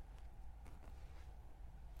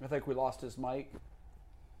 I think we lost his mic.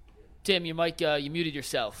 Tim, your mic, you muted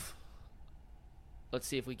yourself. Let's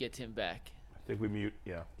see if we get Tim back. I think we mute.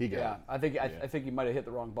 Yeah, he got it. I think he might have hit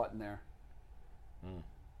the wrong button there. All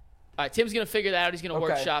right, Tim's going to figure that out. He's going to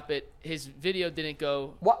workshop it. His video didn't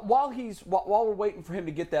go. While we're waiting for him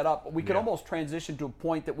to get that up, we could almost transition to a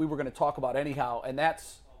point that we were going to talk about anyhow, and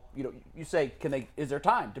that's, you say, is there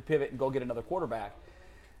time to pivot and go get another quarterback?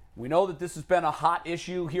 We know that this has been a hot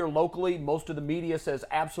issue here locally. Most of the media says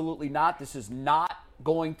absolutely not. This is not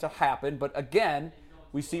going to happen. But again,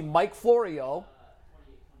 we see Mike Florio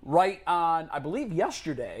write on, I believe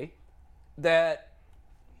yesterday, that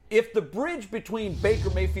if the bridge between Baker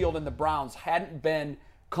Mayfield and the Browns hadn't been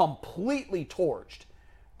completely torched,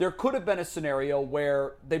 there could have been a scenario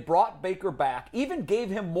where they brought Baker back, even gave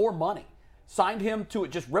him more money, signed him to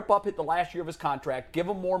just rip up, hit the last year of his contract, give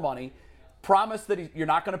him more money, promise that you're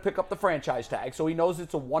not going to pick up the franchise tag, so he knows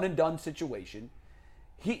it's a one-and-done situation.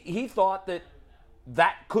 He thought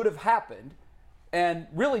that could have happened, and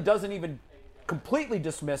really doesn't even completely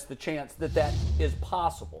dismiss the chance that is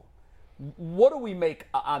possible. What do we make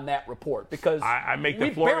on that report? Because I make the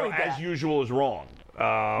Florio, as usual, is wrong.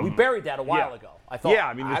 We buried that a while ago. I thought. Yeah,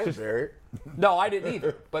 I mean, it's just buried. No, I didn't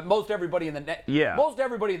either. But most everybody in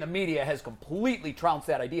the media has completely trounced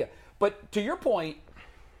that idea. But to your point,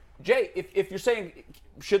 Jay, if you're saying,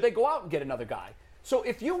 should they go out and get another guy? So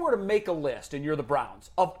if you were to make a list, and you're the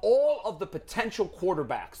Browns, of all of the potential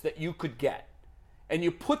quarterbacks that you could get, and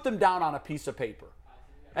you put them down on a piece of paper,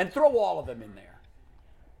 and throw all of them in there,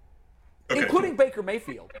 including Baker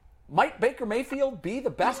Mayfield, might Baker Mayfield be the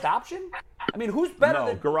best option? I mean, who's better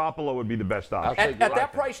than Garoppolo would be the best option. at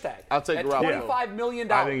that price tag? I'll take at Garoppolo. $25 million.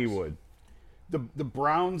 I think he would. The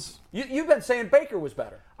Browns. You've been saying Baker was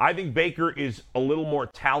better. I think Baker is a little more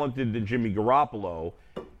talented than Jimmy Garoppolo.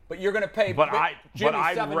 But you're going to pay.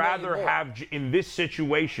 I'd rather have in this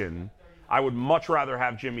situation. I would much rather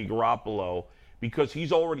have Jimmy Garoppolo because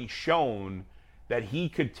he's already shown that he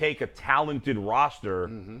could take a talented roster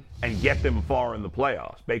and get them far in the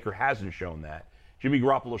playoffs. Baker hasn't shown that. Jimmy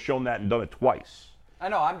Garoppolo's shown that and done it twice. I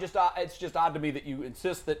know. It's just odd to me that you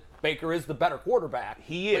insist that Baker is the better quarterback.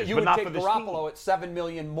 He is, but you but would not take for this Garoppolo at $7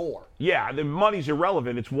 million more. Yeah, the money's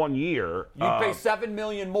irrelevant. It's 1 year. You'd pay $7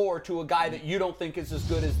 million more to a guy that you don't think is as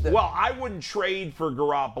good as this. Well, I wouldn't trade for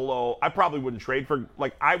Garoppolo. I probably wouldn't trade for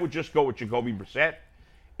I would just go with Jacoby Brissett.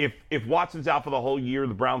 If Watson's out for the whole year,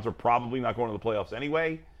 the Browns are probably not going to the playoffs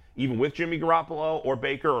anyway, even with Jimmy Garoppolo or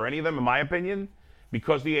Baker or any of them, in my opinion,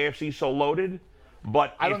 because the AFC is so loaded.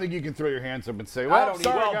 But I don't think you can throw your hands up and say, "Well,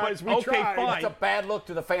 sorry guys, we tried." Fine. It's a bad look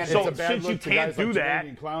to the fans. So it's a bad since look you to can't do that,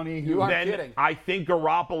 you aren't then kidding. I think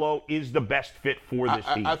Garoppolo is the best fit for this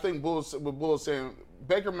team. I think what Bull's saying,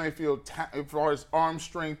 Baker Mayfield, as far as arm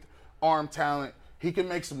strength, arm talent, he can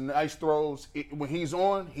make some nice throws. When he's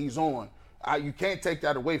on, he's on. You can't take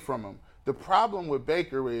that away from him. The problem with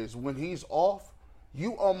Baker is when he's off,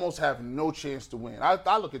 you almost have no chance to win.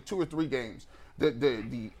 I look at 2 or 3 games.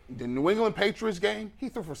 The New England Patriots game, he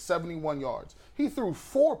threw for 71 yards. He threw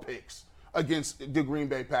 4 picks against the Green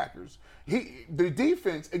Bay Packers. The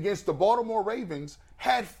defense against the Baltimore Ravens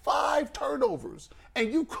had 5 turnovers,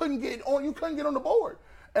 and you couldn't get on the board.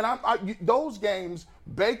 And those games,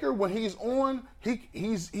 Baker, when he's on,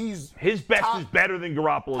 he's his best is better than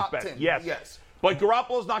Garoppolo's best. 10, yes. But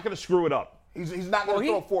Garoppolo's not going to screw it up. He's not going to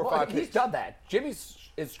throw 4 or 5 picks. He's done that. Jimmy's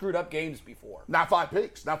screwed up games before. Not 5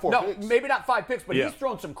 picks, not 4 picks. No, maybe not 5 picks, but he's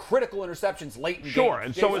thrown some critical interceptions late in games. Sure,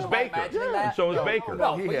 and so is Baker. And so is Baker.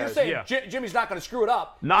 No, but you're saying Jimmy's not going to screw it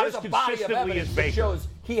up. Not There's as a body of consistently evidence as that Baker. shows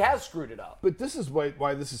he has screwed it up. But this is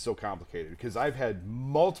why this is so complicated, because I've had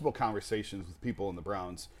multiple conversations with people in the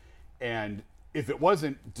Browns, and if it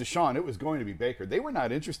wasn't Deshaun, it was going to be Baker. They were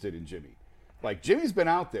not interested in Jimmy. Like, Jimmy's been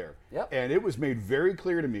out there, and it was made very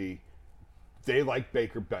clear to me they like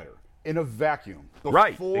Baker better in a vacuum.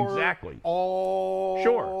 Right, exactly.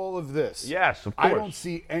 All of this. Yes, of course. I don't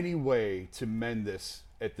see any way to mend this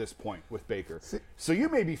at this point with Baker. So you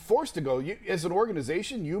may be forced to go. As an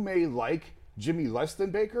organization, you may like Jimmy less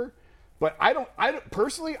than Baker, but I don't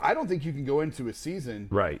personally, I don't think you can go into a season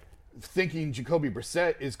thinking Jacoby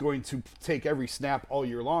Brissett is going to take every snap all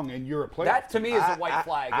year long, and you're a player. That to me is a white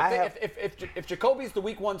flag. If Jacoby's the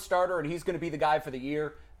week 1 starter and he's going to be the guy for the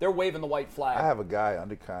year, they're waving the white flag. I have a guy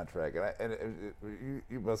under contract, and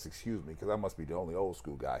you must excuse me because I must be the only old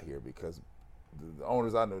school guy here because the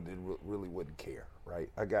owners I know really wouldn't care, right?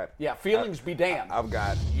 Feelings be damned. I've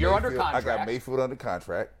got you're Mayfield, under contract. I got Mayfield under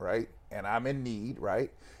contract, right? And I'm in need,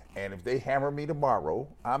 right? And if they hammer me tomorrow,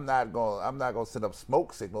 I'm not gonna send up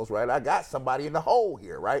smoke signals, right? I got somebody in the hole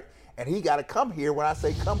here, right? And he got to come here when I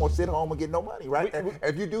say come or sit home and get no money, right? And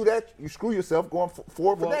if you do that, you screw yourself going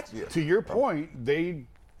forward for next year. To your point,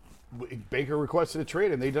 Baker requested a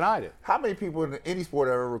trade and they denied it. How many people in any sport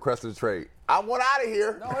ever requested a trade? I want out of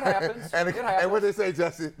here. No, it happens. And what they say,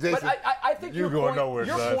 Jason? But I think you're going nowhere,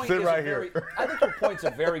 son. Sit right here. I think your point's a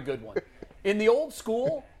very good one. In the old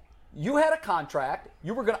school, you had a contract.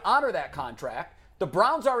 You were going to honor that contract. The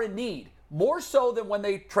Browns are in need. More so than when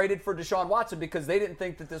they traded for Deshaun Watson because they didn't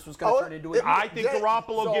think that this was going to turn into a deal. I think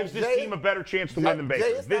Garoppolo gives this team a better chance to win than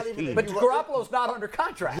Baker. But Garoppolo's not under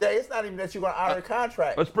contract. Jay, it's not even that you're going to honor a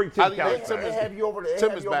contract. Let's bring Tim Kelly. They have you over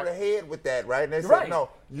the head with that, right? And they said, no,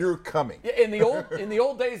 you're coming. In the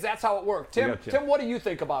old days, that's how it worked. Tim, what do you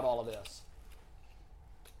think about all of this?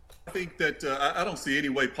 I think that I don't see any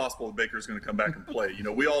way possible that Baker's going to come back and play. You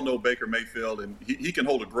know, we all know Baker Mayfield, and he can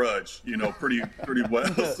hold a grudge, you know, pretty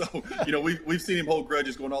well. So, you know, we've seen him hold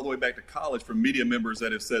grudges going all the way back to college from media members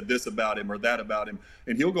that have said this about him or that about him,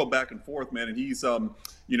 and he'll go back and forth, man. And he's an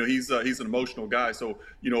emotional guy. So,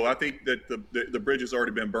 you know, I think that the bridge has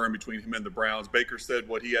already been burned between him and the Browns. Baker said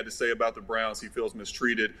what he had to say about the Browns. He feels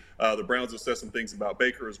mistreated. The Browns have said some things about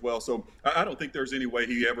Baker as well. So I don't think there's any way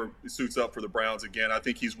he ever suits up for the Browns again. I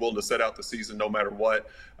think he's willing to set out the season no matter what.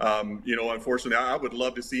 You know, unfortunately, I would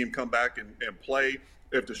love to see him come back and play.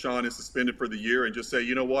 if Deshaun is suspended for the year and just say,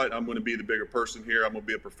 you know what, I'm going to be the bigger person here. I'm going to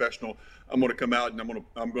be a professional. I'm going to come out and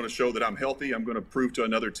I'm going to show that I'm healthy. I'm going to prove to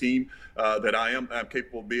another team that I'm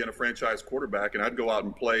capable of being a franchise quarterback. And I'd go out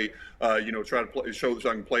and play, try to play, show that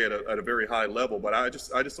I can play at a very high level. But I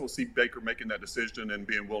just don't see Baker making that decision and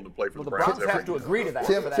being willing to play for the Browns. The Browns have to agree to that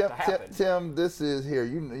for that to happen. Tim, this is here.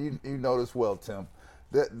 You know this well, Tim.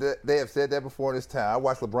 They have said that before in this town. I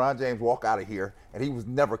watched LeBron James walk out of here, and he was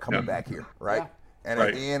never coming back here, right? Yeah. And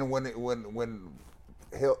at the end, when it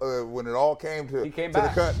all came to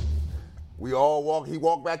the cut, he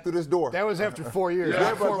walked back through this door. That was after 4 years,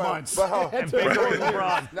 4 months. Now,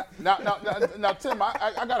 Tim,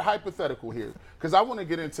 I got a hypothetical here because I want to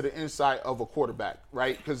get into the inside of a quarterback,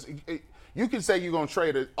 right? Because you can say you're going to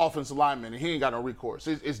trade an offensive lineman, and he ain't got no recourse.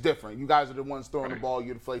 It's different. You guys are the ones throwing the ball.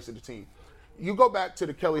 You're the face of the team. You go back to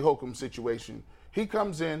the Kelly Holcomb situation. He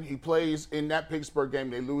comes in, he plays in that Pittsburgh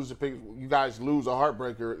game. You guys lose a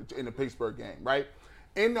heartbreaker in the Pittsburgh game, right?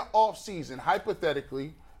 In the offseason,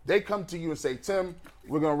 hypothetically, they come to you and say, Tim,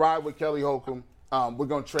 we're going to ride with Kelly Holcomb. We're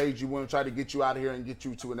going to trade you. We're going to try to get you out of here and get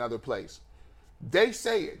you to another place. They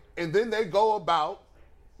say it, and then they go about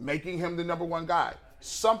making him the number one guy.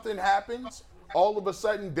 Something happens. All of a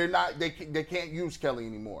sudden, they can't use Kelly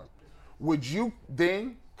anymore. Would you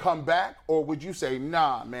then come back, or would you say,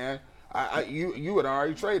 nah, man, you had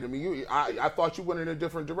already traded me. I thought you went in a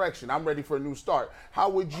different direction. I'm ready for a new start. How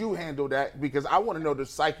would you handle that? Because I want to know the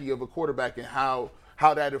psyche of a quarterback and how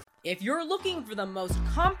that. If you're looking for the most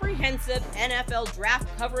comprehensive NFL draft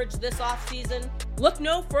coverage this offseason, look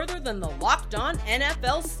no further than the Locked On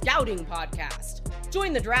NFL Scouting Podcast.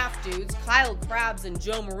 Join the draft dudes, Kyle Krabs and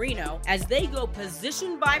Joe Marino, as they go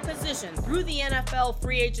position by position through the NFL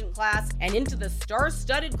free agent class and into the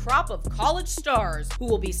star-studded crop of college stars who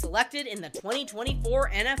will be selected in the 2024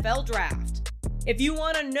 NFL Draft. If you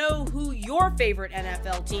want to know who your favorite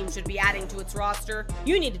NFL team should be adding to its roster,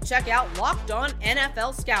 you need to check out Locked On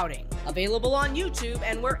NFL Scouting, available on YouTube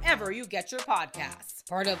and wherever you get your podcasts.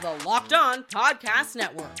 Part of the Locked On Podcast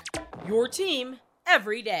Network, your team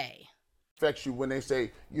every day. Affects you when they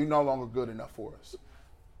say you're no longer good enough for us.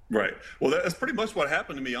 Right. Well, that's pretty much what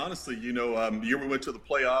happened to me, honestly. The year we went to the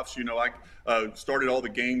playoffs, I started all the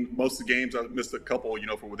games, most of the games. I missed a couple,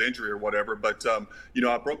 with injury or whatever. But,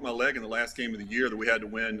 I broke my leg in the last game of the year that we had to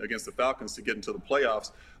win against the Falcons to get into the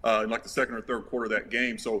playoffs in like the second or third quarter of that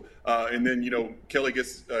game. So, and then, Kelly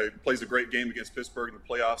plays a great game against Pittsburgh in the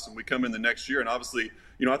playoffs, and we come in the next year. And obviously,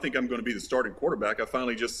 I think I'm going to be the starting quarterback. I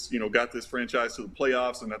finally just, got this franchise to the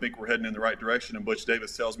playoffs, and I think we're heading in the right direction. And Butch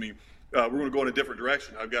Davis tells me, we're going to go in a different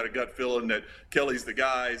direction. I've got a gut feeling that Kelly's the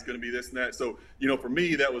guy. He's going to be this and that. So, for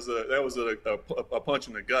me, that was a punch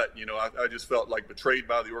in the gut. I just felt like betrayed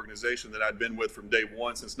by the organization that I'd been with from day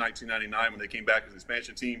one since 1999 when they came back as an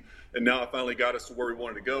expansion team. And now I finally got us to where we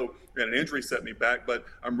wanted to go. And an injury set me back, but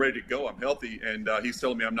I'm ready to go. I'm healthy. And he's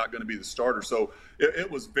telling me I'm not going to be the starter. So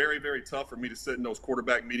it was very, very tough for me to sit in those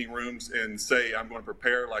quarterback meeting rooms and say I'm going to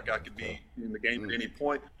prepare like I could be in the game at any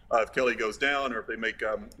point. If Kelly goes down or if they make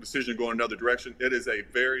a decision to go in another direction, it is a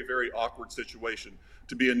very, very awkward situation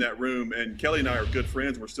to be in that room. And Kelly and I are good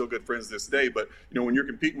friends. We're still good friends this day. But, when you're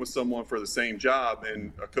competing with someone for the same job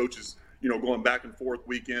and a coach is, going back and forth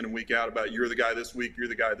week in and week out about you're the guy this week, you're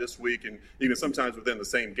the guy this week, and even sometimes within the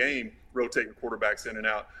same game, rotating quarterbacks in and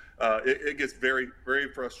out. It gets very, very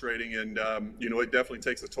frustrating, and it definitely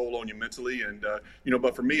takes a toll on you mentally. And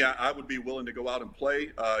but for me, I would be willing to go out and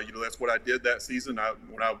play. That's what I did that season.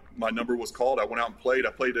 My number was called, I went out and played.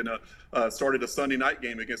 I played started a Sunday night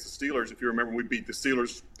game against the Steelers. If you remember, we beat the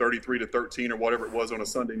Steelers 33-13 or whatever it was on a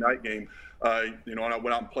Sunday night game. And I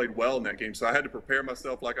went out and played well in that game. So I had to prepare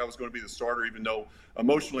myself like I was going to be the starter, even though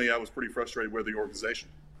emotionally I was pretty frustrated with the organization.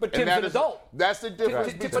 But Tim's an adult. That's the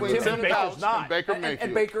difference between Tim Couch and Baker Mayfield.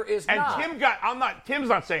 And Baker is not. And Tim's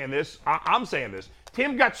not saying this. I'm saying this.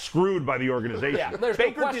 Tim got screwed by the organization. Yeah,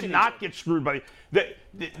 Baker did not get screwed by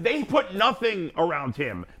they put nothing around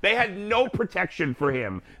him. They had no protection for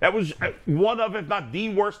him. That was one of, if not the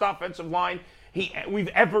worst offensive line we've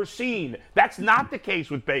ever seen. That's not the case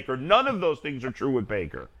with Baker. None of those things are true with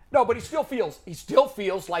Baker. No, but he still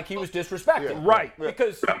feels like he was disrespected. Yeah. Right.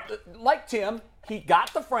 Because like Tim, he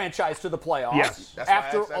got the franchise to the playoffs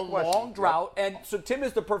after a long drought. And so Tim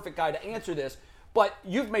is the perfect guy to answer this. But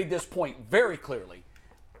you've made this point very clearly.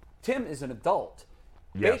 Tim is an adult.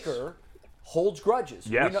 Yes. Baker holds grudges.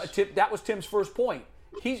 Yes. That was Tim's first point.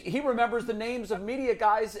 He remembers the names of media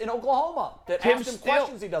guys in Oklahoma that asked him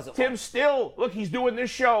questions he doesn't like. Look, he's doing this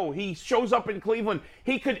show. He shows up in Cleveland.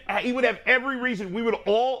 He would have every reason. We would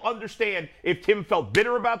all understand if Tim felt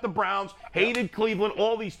bitter about the Browns, hated Cleveland,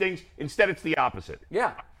 all these things. Instead, it's the opposite.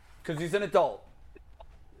 Yeah, because he's an adult.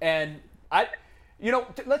 And let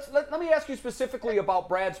me ask you specifically about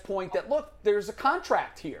Brad's point that, look, there's a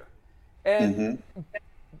contract here. And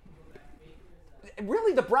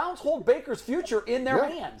really the Browns hold Baker's future in their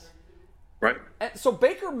hands. Right. And so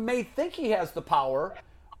Baker may think he has the power,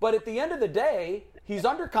 but at the end of the day, he's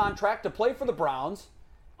under contract to play for the Browns.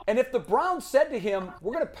 And if the Browns said to him,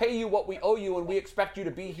 we're going to pay you what we owe you and we expect you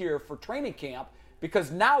to be here for training camp because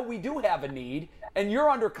now we do have a need and you're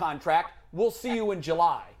under contract, we'll see you in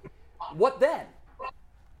July. What then?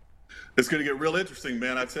 It's going to get real interesting,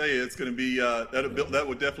 man. I tell you, it's going to be that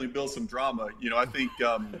would definitely build some drama. I think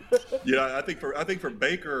I think for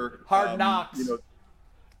Baker, hard knocks.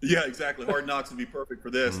 Yeah, exactly. Hard knocks would be perfect for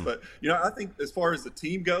this. But, I think as far as the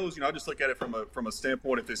team goes, I just look at it from a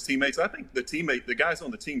standpoint of his teammates. I think the guys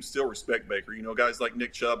on the team still respect Baker. Guys like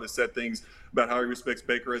Nick Chubb has said things about how he respects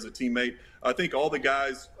Baker as a teammate. I think all the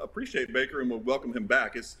guys appreciate Baker and will welcome him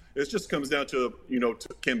back. It just comes down to,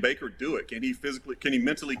 can Baker do it? Can he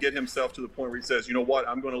mentally get himself to the point where he says, you know what,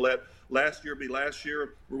 I'm going to let last year be last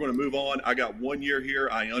year. We're going to move on. I got 1 year here.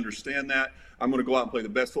 I understand that. I'm going to go out and play the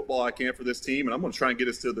best football I can for this team, and I'm going to try and get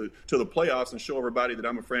us to the playoffs and show everybody that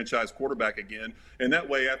I'm a franchise quarterback again. And that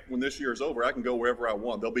way, when this year is over, I can go wherever I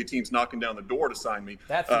want. There'll be teams knocking down the door to sign me.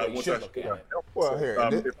 That's what you should look at it. Well,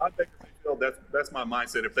 if I take Mayfield, that's my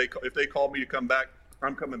mindset. If they call me to come back,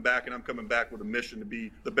 I'm coming back, and I'm coming back with a mission to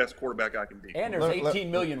be the best quarterback I can be. And there's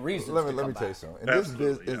 18 million reasons. Let me tell you something.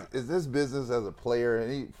 In this business as a player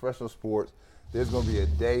in any professional sports, there's going to be a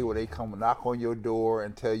day where they come knock on your door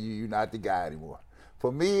and tell you you're not the guy anymore. For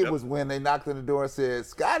me, it was when they knocked on the door and said,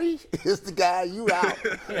 Scotty is the guy, you out.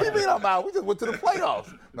 What do you mean I'm out? We just went to the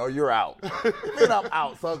playoffs. No, you're out. What do you mean I'm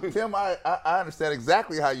out? So, Tim, I understand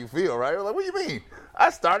exactly how you feel, right? Like, what do you mean?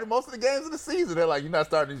 I started most of the games of the season. They're like, you're not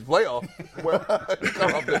starting these playoffs. Well,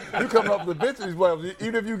 you come off the bench in these playoffs,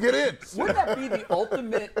 even if you get in. Wouldn't that be the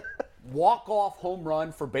ultimate walk-off home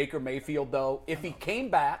run for Baker Mayfield, though, if he came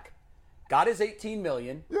back, got his $18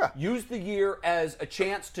 million, used the year as a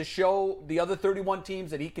chance to show the other 31 teams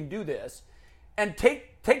that he can do this, and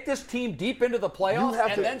take this team deep into the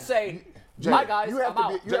playoffs then say, my guys, I'm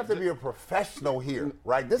out. You have to be a professional here,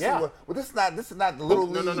 right? This is not the little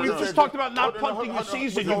league. We just talked about not punting the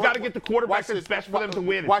season. You've got to get the quarterback that's best for them to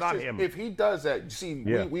win. It's not him. If he does that,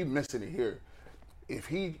 we missing it here.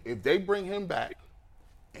 If they bring him back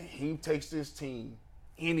and he takes this team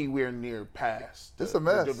anywhere near past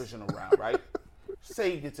the divisional round, right?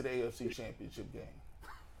 Say you get to the AFC Championship game.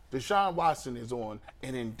 Deshaun Watson is on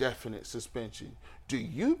an indefinite suspension. Do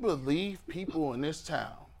you believe people in this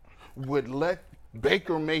town would let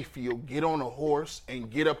Baker Mayfield get on a horse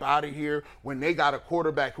and get up out of here when they got a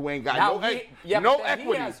quarterback who ain't got no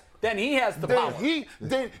equity? Then he has the power.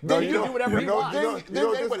 Then you do whatever he wants.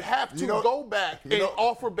 Then they would have to go back and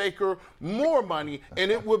offer Baker more money,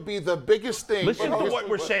 and it would be the biggest thing. Listen to what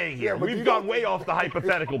we're saying here. We've gone way off the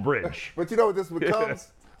hypothetical bridge. But you know what this becomes?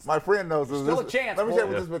 My friend knows this. Still a chance. Let me tell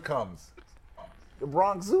you what this becomes. The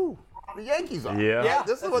Bronx Zoo. The Yankees are. Yeah.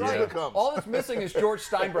 This is what this becomes. All that's missing is George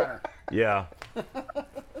Steinbrenner. Yeah.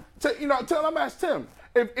 Tell him, ask Tim.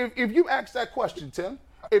 If you ask that question, Tim,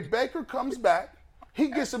 if Baker comes back, he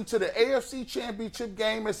gets him to the AFC Championship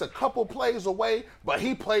game. It's a couple plays away, but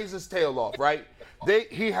he plays his tail off, right?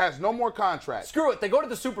 He has no more contract. Screw it. They go to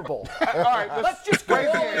the Super Bowl. All right, let's just go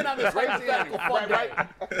all in on this hypothetical fun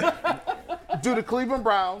right? Do the Cleveland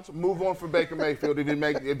Browns move on for Baker Mayfield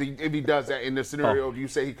if he does that in the scenario of you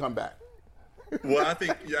say he come back? Well, I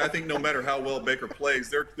think no matter how well Baker plays,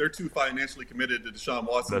 they're too financially committed to Deshaun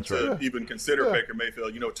Watson to even consider Baker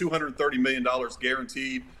Mayfield. $230 million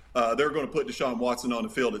guaranteed. They're going to put Deshaun Watson on the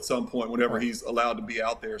field at some point whenever he's allowed to be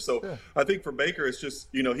out there. So I think for Baker, it's just,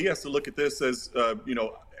 he has to look at this as,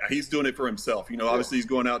 he's doing it for himself. Obviously he's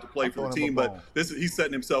going out to play for the team, but he's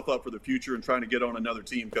setting himself up for the future and trying to get on another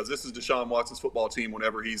team because this is Deshaun Watson's football team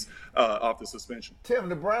whenever he's off the suspension. Tim,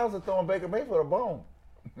 the Browns are throwing Baker Mayfield a bone.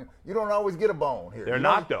 You don't always get a bone here. They're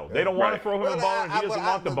not, though. They don't want to throw him a bone, and he doesn't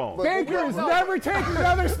want the bone. Baker is never taking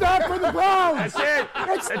another snap for the Browns. That's it.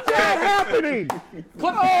 It's not happening.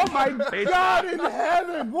 Oh, my God in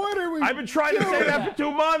heaven. What are we I've been trying to say that for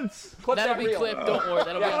 2 months. That'll be clipped. Don't worry.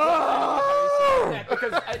 That'll be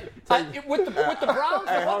because with the Browns, the one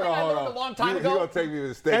thing I learned a long time ago. You're going to take me to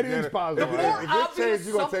the steak dinner. The more obvious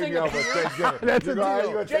you're going to take me off a steak dinner. That's a deal.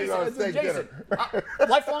 You're going to take me off a steak dinner.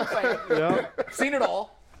 Lifelong fan. Seen it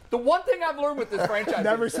all. The one thing I've learned with this franchise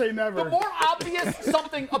never is say never. The more obvious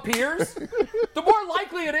something appears, the more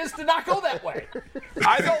likely it is to not go that way.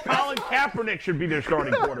 I think Colin Kaepernick should be their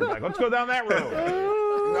starting quarterback. Let's go down that road.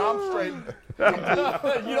 No, I'm straight.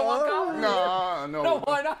 You don't want Colin? No. No,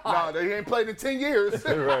 why not? No, they ain't played in 10 years. That's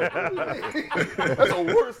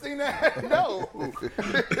the worst thing to happen. No.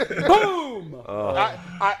 Boom.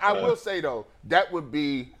 I will say though, that would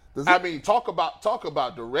be. I mean, talk about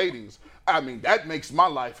the ratings. I mean, that makes my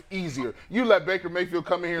life easier. You let Baker Mayfield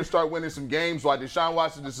come in here and start winning some games while Deshaun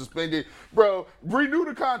Watson is suspended. Bro, renew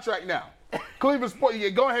the contract now. Cleveland Sports,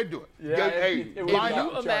 go ahead and do it. Yeah, if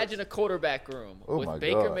you imagine a quarterback room with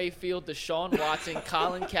Baker Mayfield, Deshaun Watson,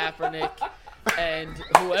 Colin Kaepernick, and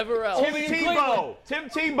whoever else. Tim Tebow.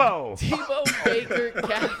 Tebow, Baker,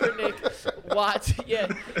 Kaepernick, Watson. Yeah.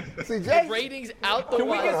 See, Jason, ratings out the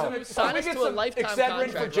wazoo. Sign us to a lifetime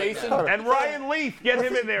contract for Jason? Right and Ryan Leaf, get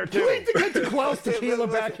him in there too. You need to get the Klaus tequila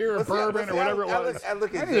back here, or bourbon, or whatever it was. I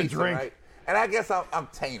look at Jason, right? And I guess I'm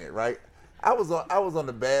tainted, right? I was on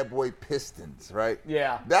the bad boy Pistons, right?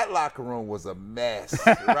 Yeah. That locker room was a mess,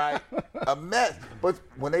 right? A mess. But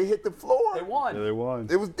when they hit the floor, they won. Yeah, they won.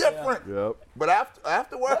 It was different. Yeah. Yep. But afterwards,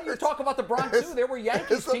 well, you're talking about the Bronx too. There were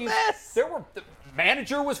Yankees it's teams. A mess. There were the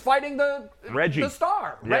manager was fighting the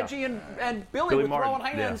star. Yeah. Reggie and Billy were throwing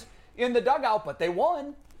hands in the dugout, but they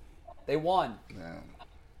won. They won.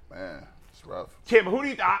 Man. Rough. Tim, who do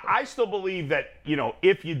you? I still believe that,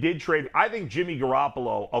 if you did trade, I think Jimmy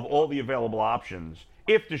Garoppolo, of all the available options,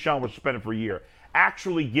 if Deshaun was suspended for a year,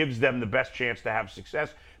 actually gives them the best chance to have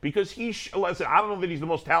success because listen, I don't know that he's the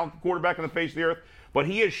most talented quarterback on the face of the earth, but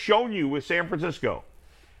he has shown you with San Francisco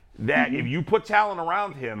that if you put talent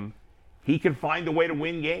around him, he can find a way to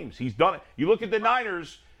win games. He's done it. You look at the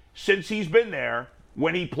Niners since he's been there.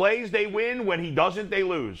 When he plays, they win. When he doesn't, they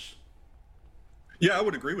lose. Yeah, I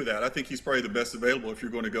would agree with that. I think he's probably the best available if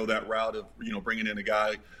you're going to go that route of bringing in a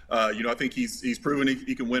guy. I think he's proven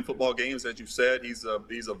he can win football games, as you said. He's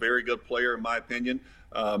a very good player in my opinion.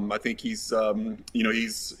 I think he's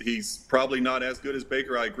probably not as good as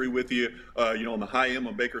Baker. I agree with you. On the high end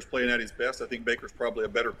when Baker's playing at his best, I think Baker's probably a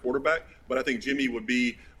better quarterback. But I think Jimmy would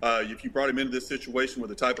be, if you brought him into this situation with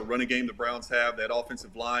the type of running game the Browns have, that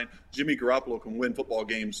offensive line, Jimmy Garoppolo can win football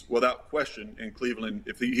games without question in Cleveland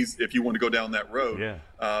if you want to go down that road. Yeah.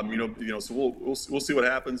 So we'll see what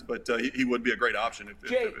happens, but he would be a great option if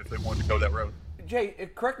they wanted to go that road. Jay,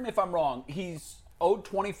 correct me if I'm wrong. He's owed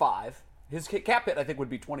 25. His cap hit, I think, would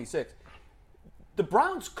be 26. The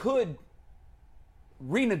Browns could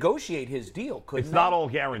renegotiate his deal, couldn't they? It's not all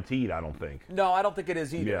guaranteed, I don't think. No, I don't think it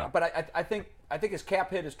is either. Yeah. But I think his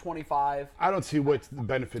cap hit is 25. I don't see what's the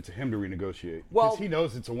benefit to him to renegotiate. Well, because he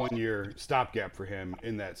knows it's a 1-year stopgap for him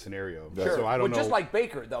in that scenario. Sure. So I don't know. Just like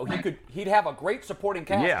Baker, though, he'd have a great supporting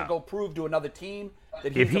cast to go prove to another team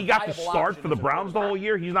that he's if he got to start for the as a Browns the whole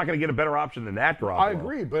year, he's not going to get a better option than that, Garoppolo. I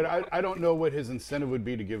agree, but I don't know what his incentive would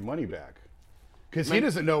be to give money back. Because he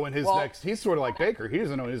doesn't know when he's sort of like Baker. He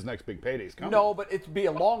doesn't know when his next big payday is coming. No, but it'd be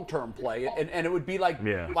a long-term play, and it would be like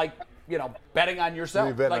betting on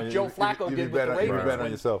yourself, like Joe Flacco did with the Ravens. You bet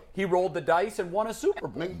on yourself. He rolled the dice and won a Super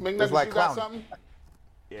Bowl. It's like got something?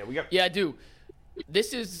 Yeah, I do. We're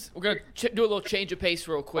going to do a little change of pace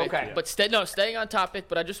real quick. Okay. But staying on topic,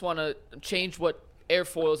 but I just want to change what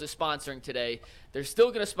Airfoils is sponsoring today. They're still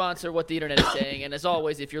going to sponsor what the internet is saying. And as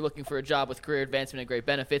always, if you're looking for a job with career advancement and great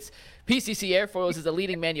benefits, PCC Airfoils is a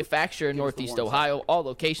leading manufacturer in Northeast Ohio. All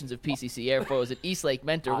locations of PCC Airfoils at Eastlake,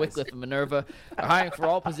 Mentor, Wickliffe, and Minerva are hiring for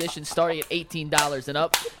all positions starting at $18 and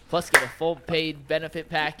up. Plus, get a full paid benefit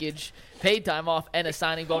package, paid time off, and a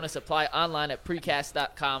signing bonus. Apply online at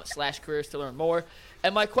precast.com/careers to learn more.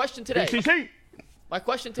 And my question today. PCC. My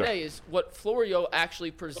question today is what Florio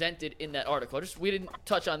actually presented in that article. We didn't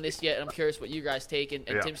touch on this yet, and I'm curious what you guys take and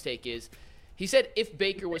Tim's take is. He said if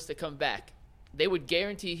Baker was to come back, they would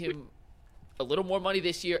guarantee him a little more money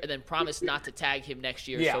this year and then promise not to tag him next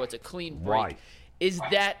year, so it's a clean break. Right. Is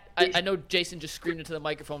that – I know Jason just screamed into the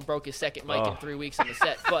microphone, broke his second mic in 3 weeks on the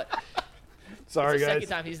set, but sorry, it's the guys. second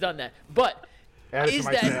time he's done that. But is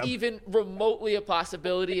that even remotely a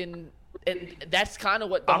possibility? And that's kind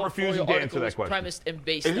of what the whole Florio article was premised and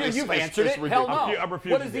based on. You've answered it. Hell no. I'm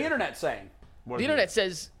refusing What is the internet saying? The internet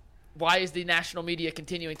says, why is the national media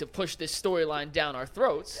continuing to push this storyline down our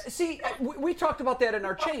throats? See, we talked about that in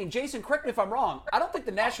our chain. Jason, correct me if I'm wrong. I don't think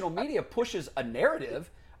the national media pushes a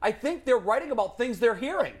narrative. I think they're writing about things they're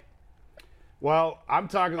hearing. Well, I'm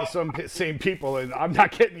talking to some same people, and I'm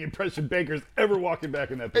not getting the impression Baker's ever walking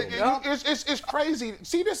back in that building. It's crazy.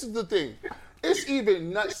 See, this is the thing. It's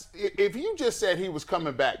even nuts. If you just said he was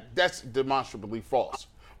coming back, that's demonstrably false.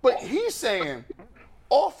 But he's saying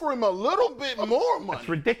offer him a little bit more money. That's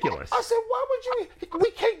ridiculous. I said, why would you?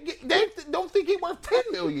 We can't get. They don't think he's worth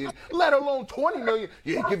 $10 million, let alone $20 million.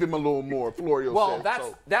 Yeah, give him a little more. Florio Well,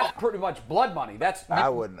 said. that's pretty much blood money. I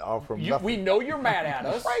wouldn't offer him nothing. We know you're mad at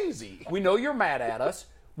us. Crazy. We know you're mad at us.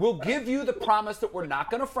 We'll give you the promise that we're not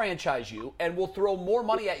going to franchise you, and we'll throw more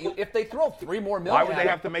money at you. If they throw $3 more million, Why would they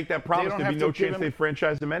have to make that promise? There'd be no chance they'd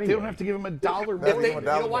franchise him anyway. They don't have to give him $1 more. You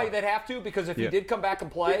know why they'd have to? Because if he did come back and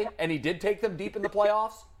play, and he did take them deep in the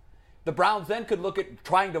playoffs, the Browns then could look at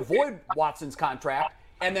trying to void Watson's contract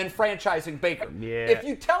and then franchising Baker. Yeah. If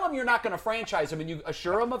you tell him you're not going to franchise him and you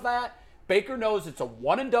assure him of that, Baker knows it's a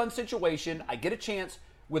one-and-done situation. I get a chance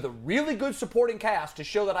with a really good supporting cast to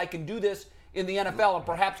show that I can do this in the NFL and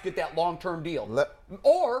perhaps get that long-term deal.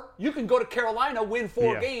 Or you can go to Carolina, win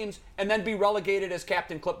 4 games, and then be relegated as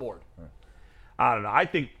captain clipboard. I don't know. I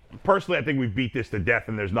think we've beat this to death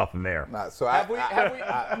and there's nothing there. Have we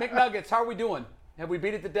McNuggets, how are we doing? Have we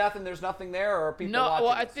beat it to death and there's nothing there, or are people watching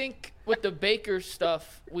well, I this? think with the Baker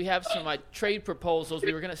stuff, we have some trade proposals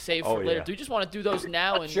we were going to save for later. Do you just want to do those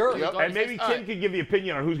now? And sure. And maybe Tim can give the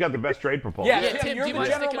opinion on who's got the best trade proposal. Yeah, Tim, do you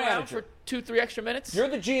mind sticking around for 2-3 extra minutes? You're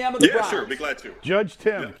the GM of the Browns. Yeah, sure. Be glad to. Judge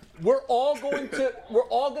Tim. Yeah. We're all going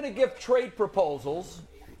to give trade proposals,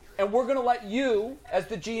 and we're going to let you, as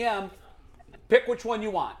the GM, pick which one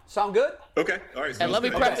you want. Sound good? Okay. All right. And let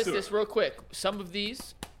me preface this real quick. Some of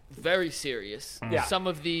these very serious. Yeah. Some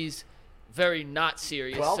of these very not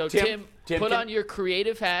serious. Well, so Tim put on your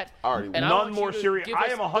creative hat. Already. And None more serious. serious.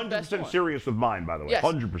 I am 100% serious with mine, by the way. Yes.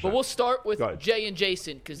 100%. But we'll start with Jay and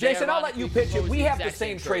Jason. Jason, I'll let you pitch it. We have the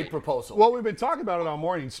same trade proposal. Well, we've been talking about it all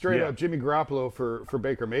morning. Straight up, Jimmy Garoppolo for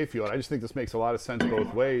Baker Mayfield. I just think this makes a lot of sense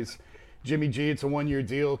both ways. Jimmy G, it's a 1-year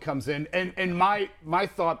deal, comes in. And my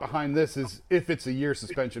thought behind this is if it's a year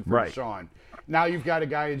suspension for Deshaun. Now you've got a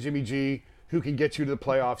guy in Jimmy G who can get you to the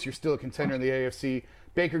playoffs. You're still a contender in the AFC.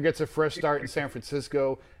 Baker gets a fresh start in San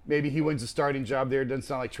Francisco. Maybe he wins a starting job there. It doesn't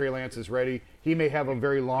sound like Trey Lance is ready. He may have a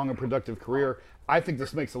very long and productive career. I think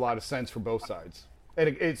this makes a lot of sense for both sides. And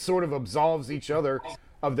it sort of absolves each other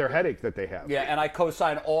of their headache that they have. Yeah, and I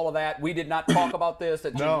co-sign all of that. We did not talk about this.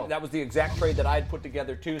 That was the exact trade that I had put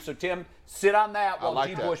together, too. So, Tim, sit on that while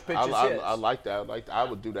G. Bush pitches his. I like that. I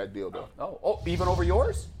would do that deal, though. Oh, even over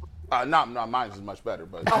yours? No, mine is much better.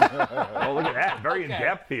 But oh, look at that. Very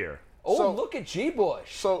in-depth here. Oh, look at G.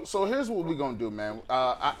 Bush. So here's what we're going to do, man.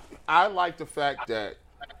 I like the fact that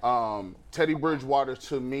Teddy Bridgewater,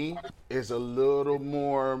 to me, is a little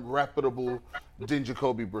more reputable than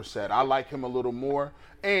Jacoby Brissett. I like him a little more.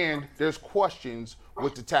 And there's questions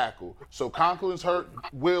with the tackle. So Conklin's hurt.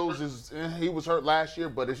 Wills he was hurt last year,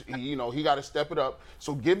 but he got to step it up.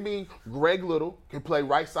 So give me Greg Little, can play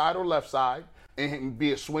right side or left side, and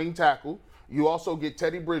be a swing tackle. You also get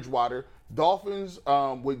Teddy Bridgewater. Dolphins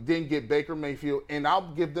would then get Baker Mayfield, and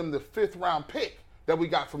I'll give them the 5th-round pick that we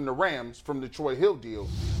got from the Rams from the Troy Hill deal.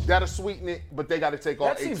 That'll sweeten it, but they got to take all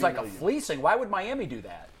 $18 million. That seems like a fleecing. Why would Miami do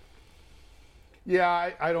that? Yeah,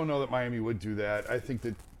 I don't know that Miami would do that. I think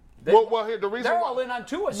that. Well, here the reason they're all in on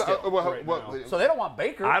Tua still. So they don't want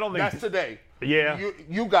Baker. I don't think that's today. Yeah.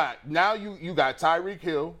 You got Tyreek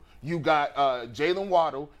Hill. You got Jalen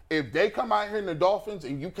Waddle. If they come out here in the Dolphins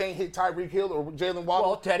and you can't hit Tyreek Hill or Jalen Waddle.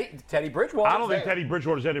 Well, Teddy Bridgewater. I don't think Teddy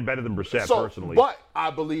Bridgewater's any better than Brissett, personally. But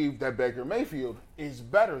I believe that Baker Mayfield is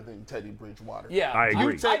better than Teddy Bridgewater. Yeah. I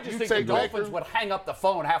agree. I just think the Dolphins would hang up the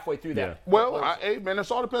phone halfway through that. Well, hey, man,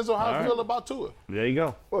 it all depends on how I feel about Tua. There you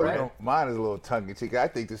go. Well, mine is a little tongue-in-cheek. I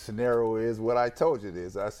think the scenario is what I told you it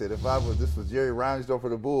is. I said if this was Jerry Reinsdorf for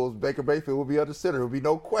the Bulls, Baker Mayfield would be under center. There would be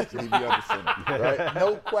no question he'd be under center. Right?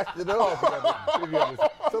 No question at all. He'd be under center.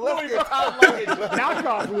 So let's get knock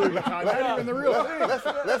off Louis Vuitton. Not even the real thing.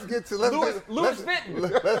 Let's get to Louis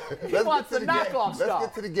Vuitton. He wants the knockoff stuff. Let's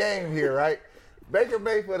get to the game here, right? Baker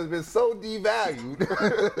Mayfield has been so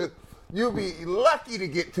devalued. You'll be lucky to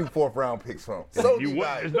get 2 4th-round picks from him.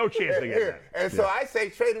 There's no chance to get that. And so I say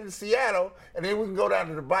trade him to Seattle, and then we can go down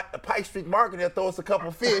to the Pike Street Market and throw us a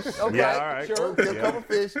couple fish. Okay, yeah, all right. Sure. Get a couple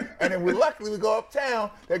fish, and then luckily we go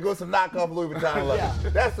uptown. There goes some knockoff Louis Vuitton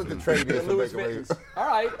luggage. That's what the trade is for Baker Mayfield. All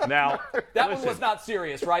right. Now that one was not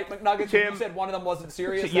serious, right, McNuggets? Tim, you said one of them wasn't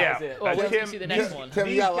serious. Yeah. That was it. Tim, see the next one. Tim,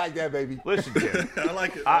 you gotta like that, baby. Listen, Tim. I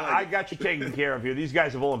like it. I got you taken care of here. These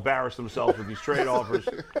guys have all embarrassed themselves with these trade offers.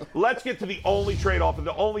 Let's get to the only trade offer,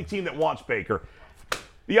 the only team that wants Baker.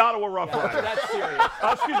 The Ottawa Rough Riders. That's serious.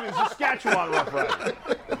 Excuse me, the Saskatchewan Rough Riders.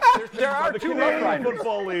 There are 2 Rough Riders.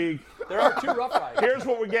 Football League. There are 2 Rough Riders. Here's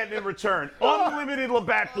what we're getting in return. Unlimited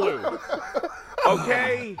Labatt Blue.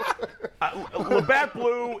 Okay? Labatt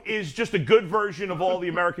Blue is just a good version of all the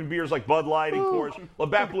American beers like Bud Light and Coors.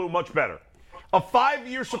 Labatt Blue, much better. a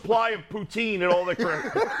 5-year supply of poutine and all the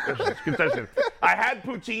concessions. I had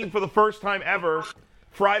poutine for the first time ever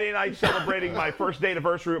Friday night celebrating my first day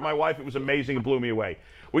anniversary with my wife. It was amazing. It blew me away.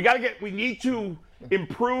 We need to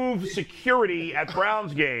improve security at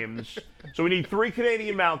Browns games. So we need 3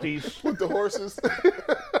 Canadian Mounties. With the horses.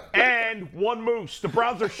 And 1 moose. The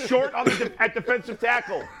Browns are short at defensive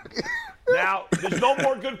tackle. Now, there's no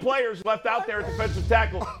more good players left out there at defensive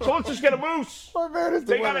tackle. So let's just get a moose. My man is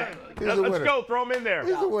the winner. Let's go. Throw him in there.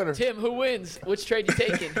 He's the winner. Tim, who wins? Which trade you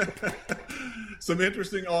taking? Some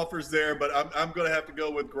interesting offers there, but I'm going to have to go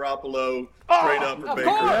with Garoppolo straight up for of Baker.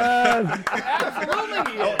 course. Yes.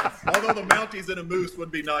 Absolutely, yes. Although the Mounties and a moose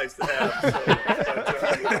would be nice to have.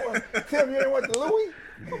 So. Tim, you ain't want the Louis?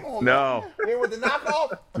 Come on, no. Man. You ain't want the knockoff?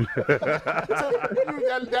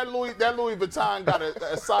 that Louis Vuitton got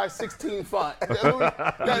a size 16 font. That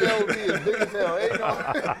LV is big as hell.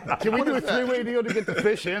 Can we do a 3-way deal to get the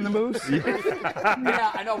fish and the moose?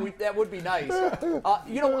 Yeah, I know. That would be nice.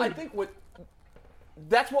 I think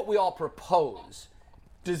that's what we all propose.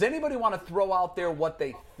 Does anybody want to throw out there what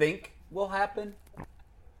they think will happen?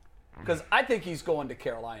 Because I think he's going to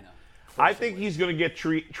Carolina. I think he's going to get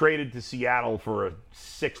traded to Seattle for a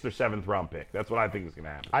 6th or 7th round pick. That's what I think is going to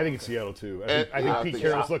happen. I think it's Seattle, too. I think Pete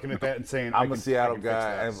Carroll's looking at that and saying, I'm a Seattle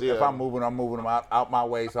guy. And if I'm moving him out my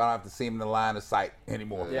way so I don't have to see him in the line of sight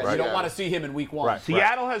anymore. Yeah, right? You don't want to see him in week 1. Right.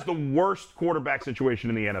 Seattle has the worst quarterback situation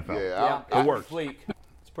in the NFL. Yeah, the worst.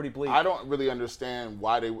 Pretty bleak. I don't really understand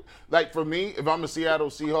why they like. For me, if I'm a Seattle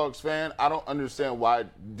Seahawks fan, I don't understand why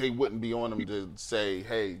they wouldn't be on them to say,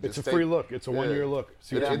 "Hey, it's a free look. It's a 1-year look.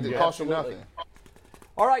 It costs you nothing."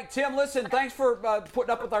 All right, Tim. Listen, thanks for putting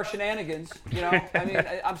up with our shenanigans.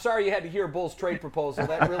 I'm sorry you had to hear Bull's trade proposal.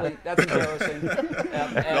 That's embarrassing.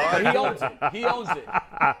 And he owns it. He owns it.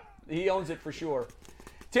 He owns it for sure.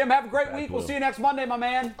 Tim, have a great week. We'll see you next Monday, my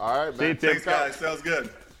man. All right, man. See you, Tim. Thanks, guys. Sounds good.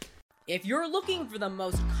 If you're looking for the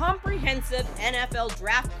most comprehensive NFL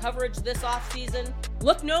draft coverage this offseason,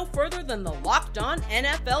 look no further than the Locked On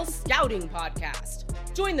NFL Scouting Podcast.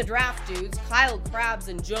 Join the draft dudes, Kyle Krabs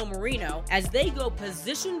and Joe Marino, as they go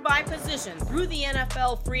position by position through the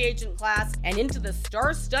NFL free agent class and into the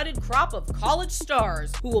star-studded crop of college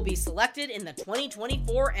stars who will be selected in the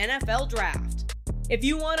 2024 NFL Draft. If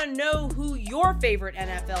you want to know who your favorite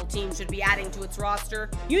NFL team should be adding to its roster,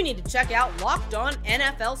 you need to check out Locked On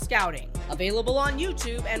NFL Scouting, available on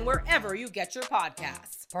YouTube and wherever you get your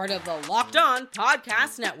podcasts. Part of the Locked On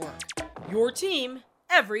Podcast Network, your team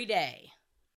every day.